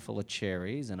a handful of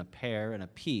cherries and a pear and a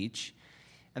peach,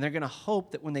 and they're going to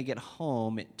hope that when they get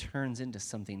home it turns into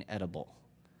something edible,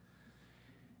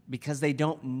 because they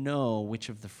don't know which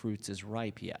of the fruits is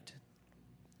ripe yet.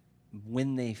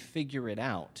 When they figure it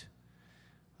out,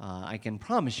 I can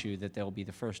promise you that they'll be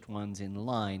the first ones in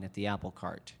line at the apple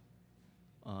cart.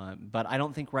 But I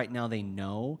don't think right now they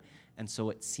know, and so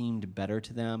it seemed better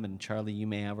to them. And Charlie, you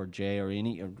may have, or Jay,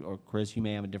 or Chris, you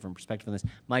may have a different perspective on this.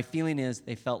 My feeling is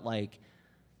they felt like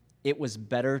it was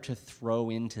better to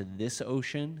throw into this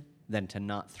ocean than to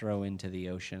not throw into the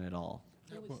ocean at all.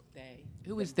 Who was they?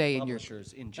 Who was they in your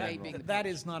Publishers in they general. being the That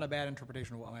is not a bad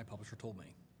interpretation of what my publisher told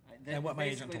me. And what my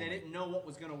agent told they me. didn't know what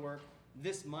was going to work.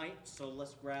 This might, so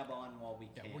let's grab on while we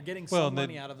Yeah, can. we're getting Well, some they-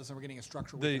 money out of this, and we're getting a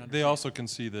structure we They can understand. also can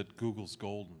see that Google's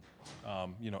golden.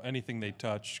 Anything they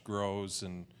touch grows,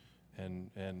 and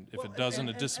if Well, it doesn't,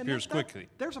 and it disappears that- quickly.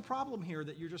 There's a problem here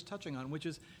that you're just touching on, which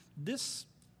is this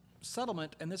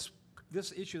settlement and this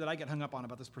issue that I get hung up on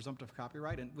about this presumptive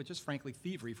copyright, and which is frankly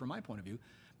thievery from my point of view,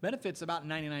 benefits about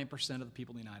 99% of the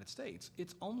people in the United States.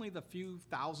 It's only the few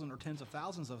thousand or tens of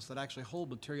thousands of us that actually hold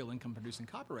material income-producing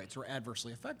copyrights who are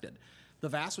adversely affected. The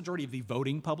vast majority of the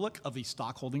voting public, of the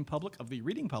stockholding public, of the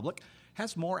reading public,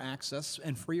 has more access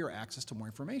and freer access to more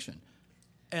information.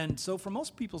 And so from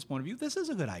most people's point of view, this is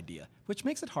a good idea, which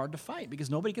makes it hard to fight because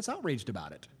nobody gets outraged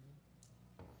about it.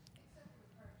 Except for the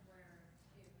part where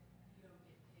if you don't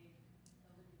get paid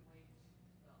a living wage,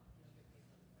 well, you don't get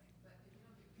paid a living wage, but if you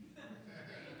don't get paid, then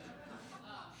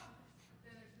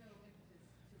there's no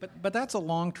impetus to. But that's a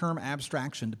long-term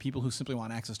abstraction to people who simply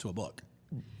want access to a book.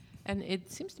 And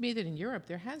it seems to me that in Europe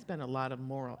there has been a lot of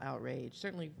moral outrage.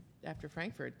 Certainly after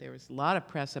Frankfurt, there was a lot of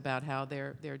press about how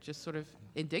they're just sort of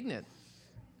indignant.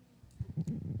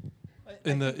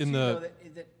 In that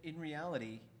in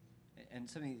reality, and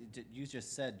something that you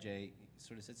just said, Jay,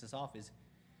 sort of sets us off, is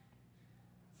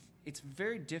it's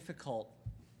very difficult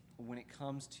when it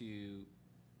comes to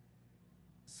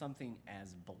something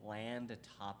as bland a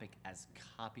topic as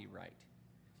copyright,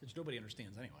 Which nobody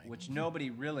understands anyway. which nobody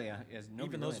really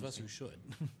Even those of us who should.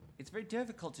 It's very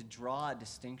difficult to draw a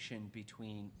distinction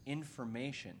between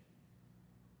information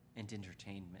and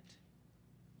entertainment.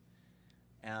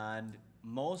 And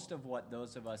most of what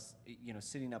those of us,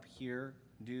 sitting up here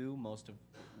do, most of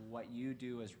what you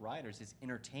do as writers is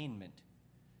entertainment.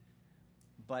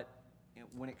 But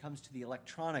when it comes to the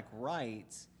electronic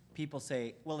rights, people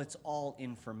say, well, it's all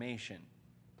information.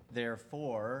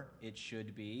 Therefore, it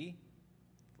should be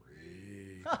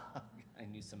free. I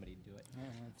knew somebody'd do it.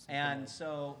 And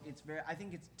so it's I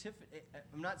think it's,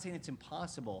 I'm not saying it's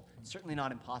impossible, it's certainly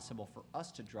not impossible for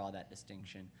us to draw that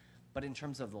distinction, but in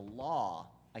terms of the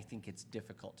law, I think it's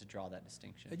difficult to draw that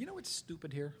distinction. And you know what's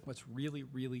stupid here? What's really,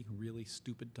 really, really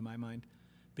stupid to my mind?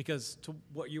 Because to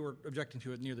what you were objecting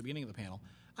to near the beginning of the panel,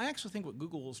 I actually think what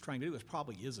Google is trying to do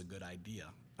probably is a good idea.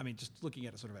 I mean, just looking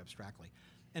at it sort of abstractly.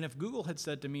 And if Google had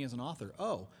said to me as an author,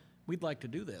 oh, we'd like to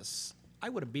do this, I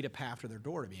would have beat a path to their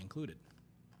door to be included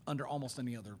under almost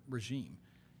any other regime.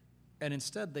 And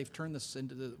instead, they've turned this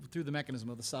into through the mechanism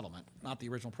of the settlement, not the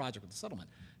original project, but the settlement,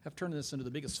 have turned this into the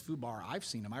biggest foobar I've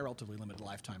seen in my relatively limited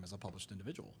lifetime as a published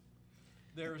individual.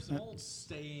 There's an old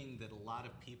saying that a lot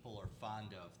of people are fond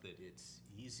of, that it's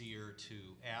easier to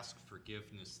ask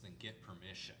forgiveness than get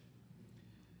permission.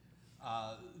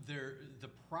 The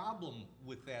problem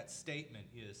with that statement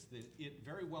is that it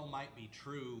very well might be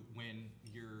true when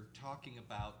you're talking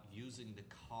about using the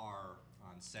car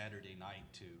on Saturday night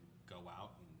to go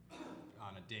out and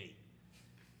on a date.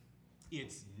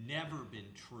 It's never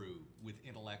been true with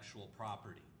intellectual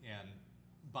property. And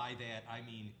by that, I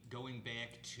mean going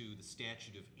back to the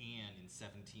Statute of Anne in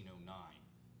 1709,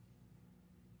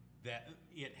 that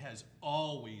it has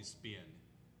always been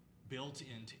built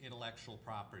into intellectual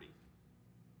property,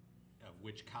 of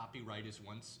which copyright is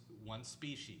one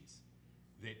species,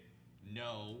 that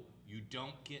no, you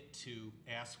don't get to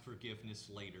ask forgiveness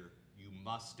later, you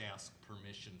must ask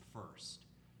permission first.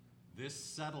 This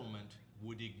settlement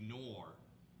would ignore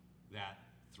that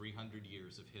 300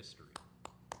 years of history.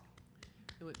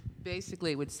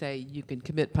 Basically, it would say you can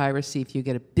commit piracy if you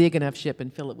get a big enough ship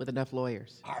and fill it with enough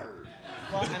lawyers.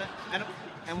 Well,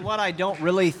 and what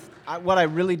what I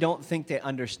really don't think they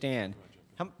understand.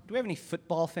 Do we have any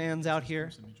football fans out here?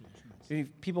 Do any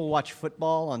people watch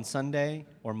football on Sunday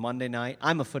or Monday night?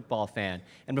 I'm a football fan,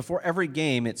 and before every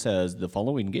game, it says the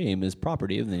following game is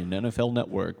property of the NFL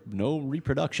Network. No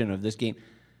reproduction of this game.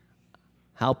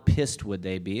 How pissed would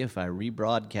they be if I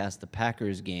rebroadcast the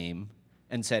Packers game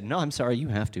and said, no, I'm sorry, you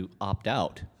have to opt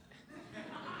out?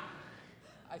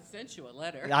 I sent you a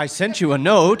letter. I sent you a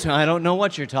note. I don't know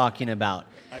what you're talking about.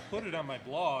 I put it on my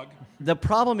blog. The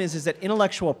problem is that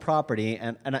intellectual property,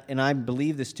 and I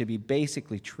believe this to be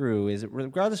basically true, is that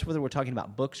regardless of whether we're talking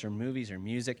about books or movies or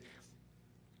music,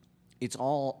 it's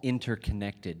all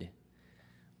interconnected.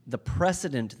 The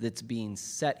precedent that's being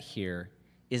set here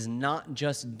is not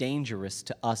just dangerous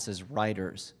to us as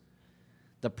writers.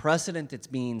 The precedent that's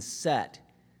being set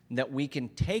that we can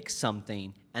take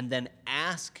something and then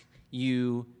ask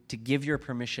you to give your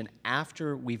permission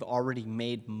after we've already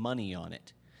made money on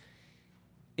it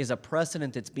is a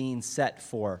precedent that's being set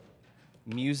for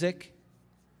music,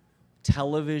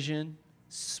 television,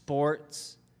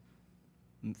 sports,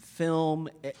 film,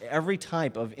 every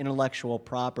type of intellectual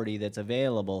property that's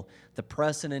available. The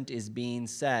precedent is being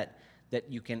set that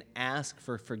you can ask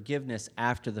for forgiveness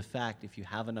after the fact if you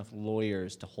have enough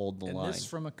lawyers to hold the line. And this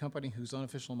from a company whose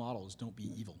unofficial model is don't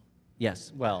be evil.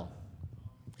 Yes, well,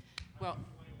 For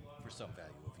some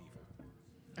value of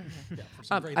evil. Yeah, for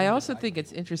some very I limited also value. think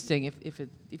it's interesting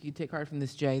if you take heart from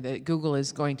this, Jay, that Google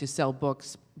is going to sell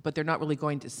books, but they're not really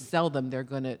going to sell them. They're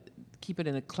going to keep it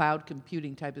in a cloud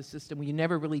computing type of system where you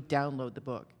never really download the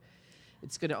book.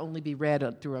 It's going to only be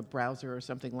read through a browser or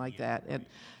something like that. And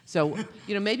so,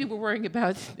 maybe we're worrying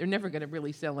about they're never going to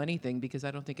really sell anything because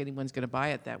I don't think anyone's going to buy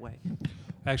it that way.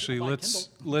 Actually, let's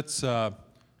go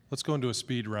into a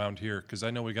speed round here because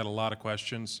I know we got a lot of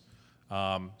questions.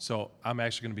 So I'm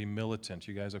actually going to be militant.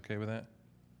 You guys okay with that?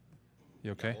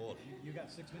 You okay? You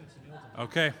got 6 minutes to build it.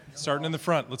 Okay, starting in the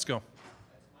front. Let's go.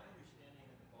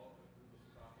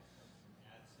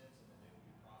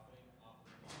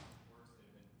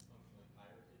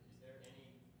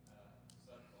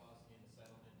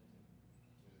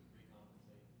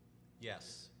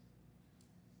 Yes.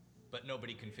 But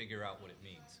nobody can figure out what it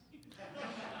means.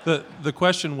 The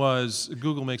question was,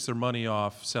 Google makes their money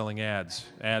off selling ads,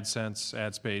 AdSense,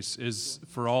 AdSpace. Is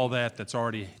for all that's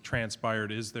already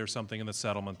transpired, is there something in the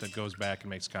settlement that goes back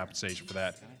and makes compensation for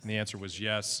that? And the answer was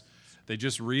yes. They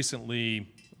just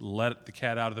recently let the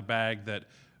cat out of the bag that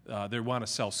they want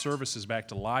to sell services back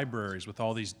to libraries with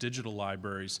all these digital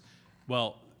libraries.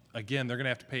 Well, again, they're going to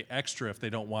have to pay extra if they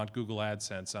don't want Google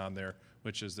AdSense on there,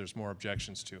 which is there's more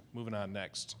objections to. Moving on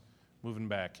next. Moving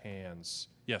back, hands.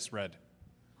 Yes, Red.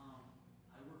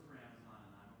 I work for Amazon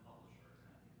and I'm a publisher, and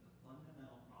I think the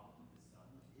fundamental problem with this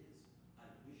settlement is I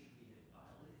wish we had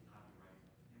violated copyright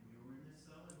and we were in this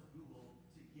settlement with Google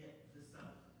to get the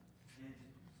settlement. And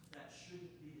that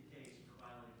shouldn't be the case for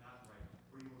violating copyright,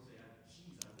 where you will say,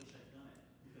 geez, I wish I'd done it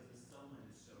because this settlement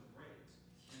is so great.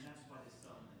 And that's why this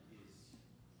settlement is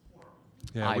horrible.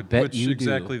 Yeah, I bet you do.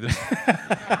 exactly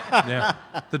yeah,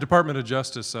 the Department of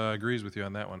Justice agrees with you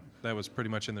on that one. That was pretty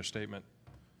much in their statement.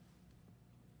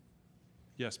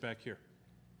 Yes, back here.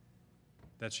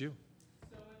 That's you.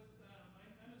 So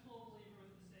I'm a total believer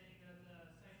with the saying that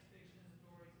science fiction is the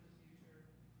stories of the future.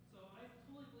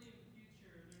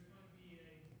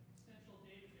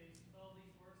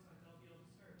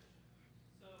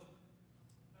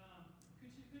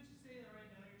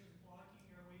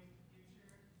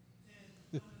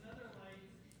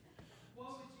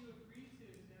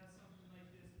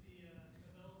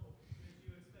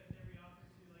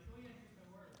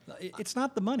 it's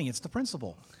not the money; it's the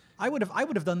principle. I would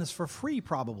have done this for free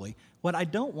probably. What I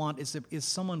don't want is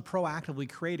someone proactively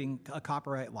creating a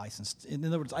copyright license. In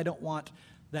other words, I don't want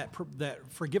that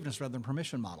forgiveness rather than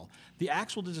permission model. The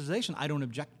actual digitization I don't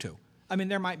object to. I mean,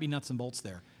 there might be nuts and bolts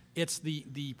there. It's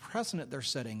the precedent they're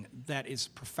setting that is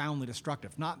profoundly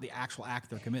destructive, not the actual act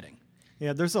they're committing.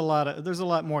 Yeah, there's a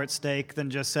lot more at stake than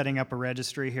just setting up a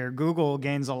registry here. Google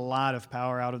gains a lot of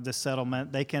power out of this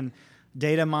settlement. They can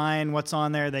data mine what's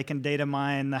on there. They can data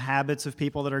mine the habits of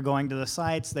people that are going to the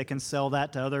sites. They can sell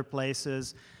that to other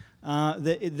places.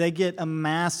 They get a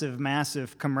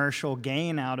massive commercial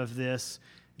gain out of this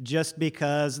just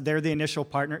because they're the initial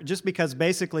partner, just because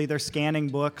basically they're scanning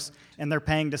books and they're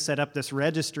paying to set up this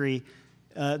registry.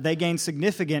 They gain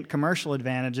significant commercial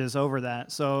advantages over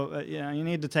that. So you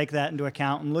need to take that into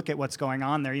account and look at what's going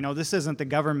on there. This isn't the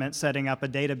government setting up a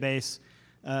database,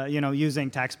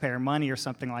 using taxpayer money or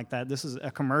something like that. This is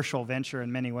a commercial venture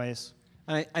in many ways.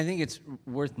 I think it's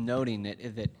worth noting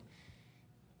that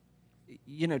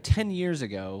 10 years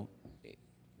ago,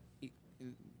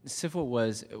 CIFWA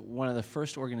was one of the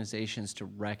first organizations to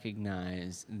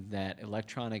recognize that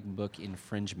electronic book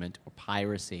infringement, or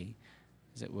piracy,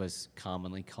 as it was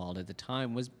commonly called at the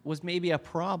time, was maybe a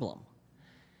problem.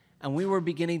 And we were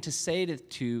beginning to say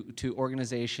to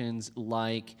organizations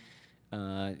like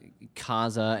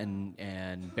CASA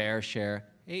and BearShare,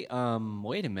 hey,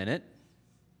 wait a minute,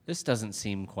 this doesn't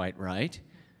seem quite right.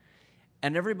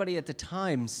 And everybody at the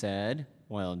time said,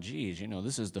 well, geez,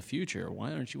 this is the future.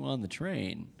 Why aren't you on the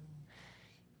train?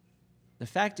 The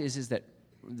fact is that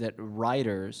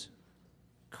writers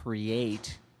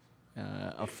create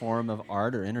a form of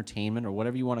art or entertainment or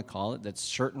whatever you want to call it that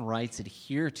certain rights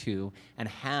adhere to and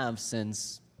have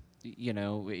since,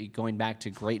 going back to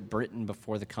Great Britain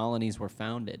before the colonies were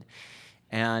founded.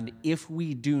 And if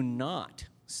we do not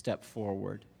step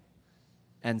forward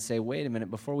and say, wait a minute,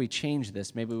 before we change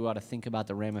this, maybe we ought to think about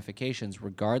the ramifications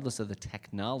regardless of the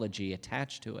technology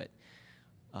attached to it,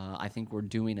 I think we're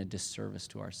doing a disservice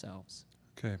to ourselves.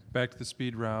 Okay, back to the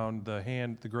speed round.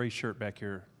 The gray shirt back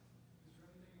here.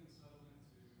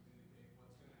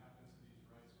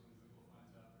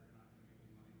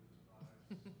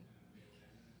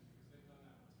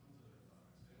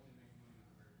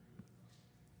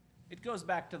 It goes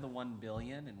back to the $1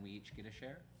 billion and we each get a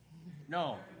share?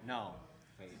 No.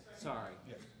 Wait, sorry.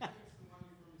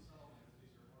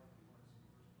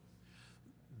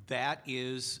 That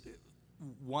is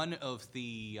one of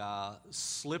the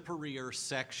slipperier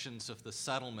sections of the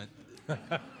settlement.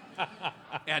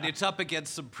 And it's up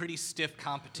against some pretty stiff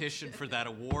competition for that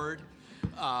award.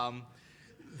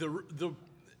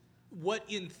 What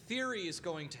in theory is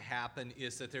going to happen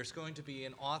is that there's going to be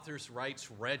an author's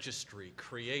rights registry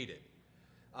created.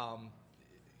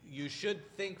 You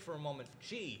should think for a moment,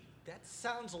 gee, that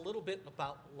sounds a little bit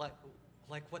about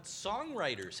like what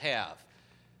songwriters have.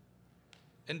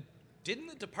 And didn't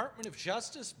the Department of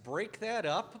Justice break that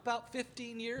up about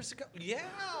 15 years ago?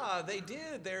 Yeah, they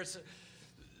did.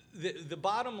 The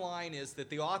bottom line is that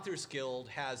the Authors Guild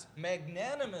has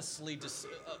magnanimously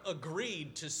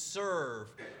agreed to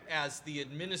serve as the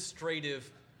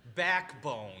administrative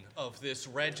backbone of this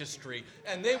registry,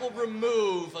 and they will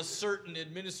remove a certain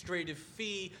administrative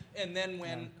fee, and then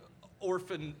when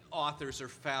orphan authors are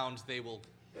found, they will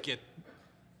get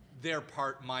their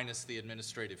part minus the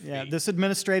administrative fee. Yeah, this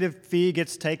administrative fee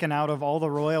gets taken out of all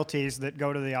the royalties that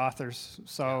go to the authors.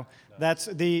 So that's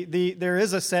there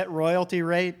is a set royalty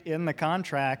rate in the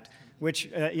contract, which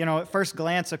at first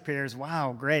glance appears,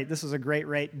 wow, great, this is a great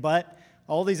rate, but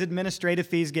all these administrative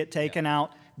fees get taken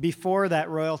out before that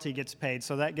royalty gets paid.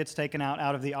 So that gets taken out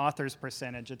of the author's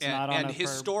percentage. It's not on. And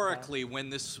historically,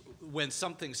 when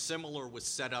something similar was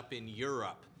set up in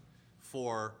Europe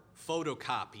for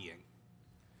photocopying,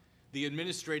 the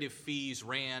administrative fees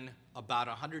ran about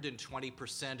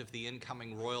 120% of the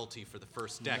incoming royalty for the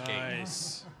first decade.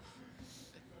 Nice.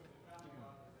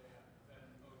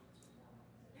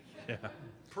 Yeah.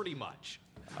 Pretty much.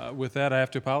 With that, I have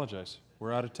to apologize.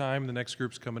 We're out of time. The next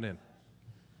group's coming in.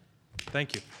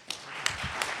 Thank you.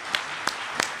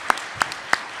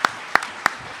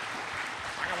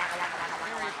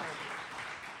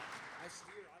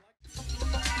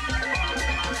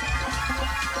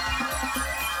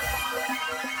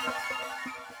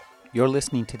 You're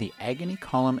listening to the Agony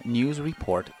Column News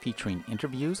Report featuring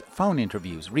interviews, phone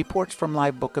interviews, reports from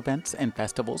live book events and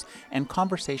festivals, and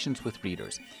conversations with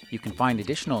readers. You can find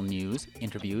additional news,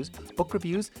 interviews, book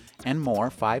reviews, and more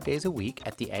 5 days a week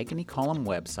at the Agony Column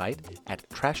website at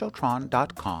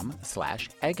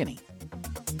trashotron.com/agony.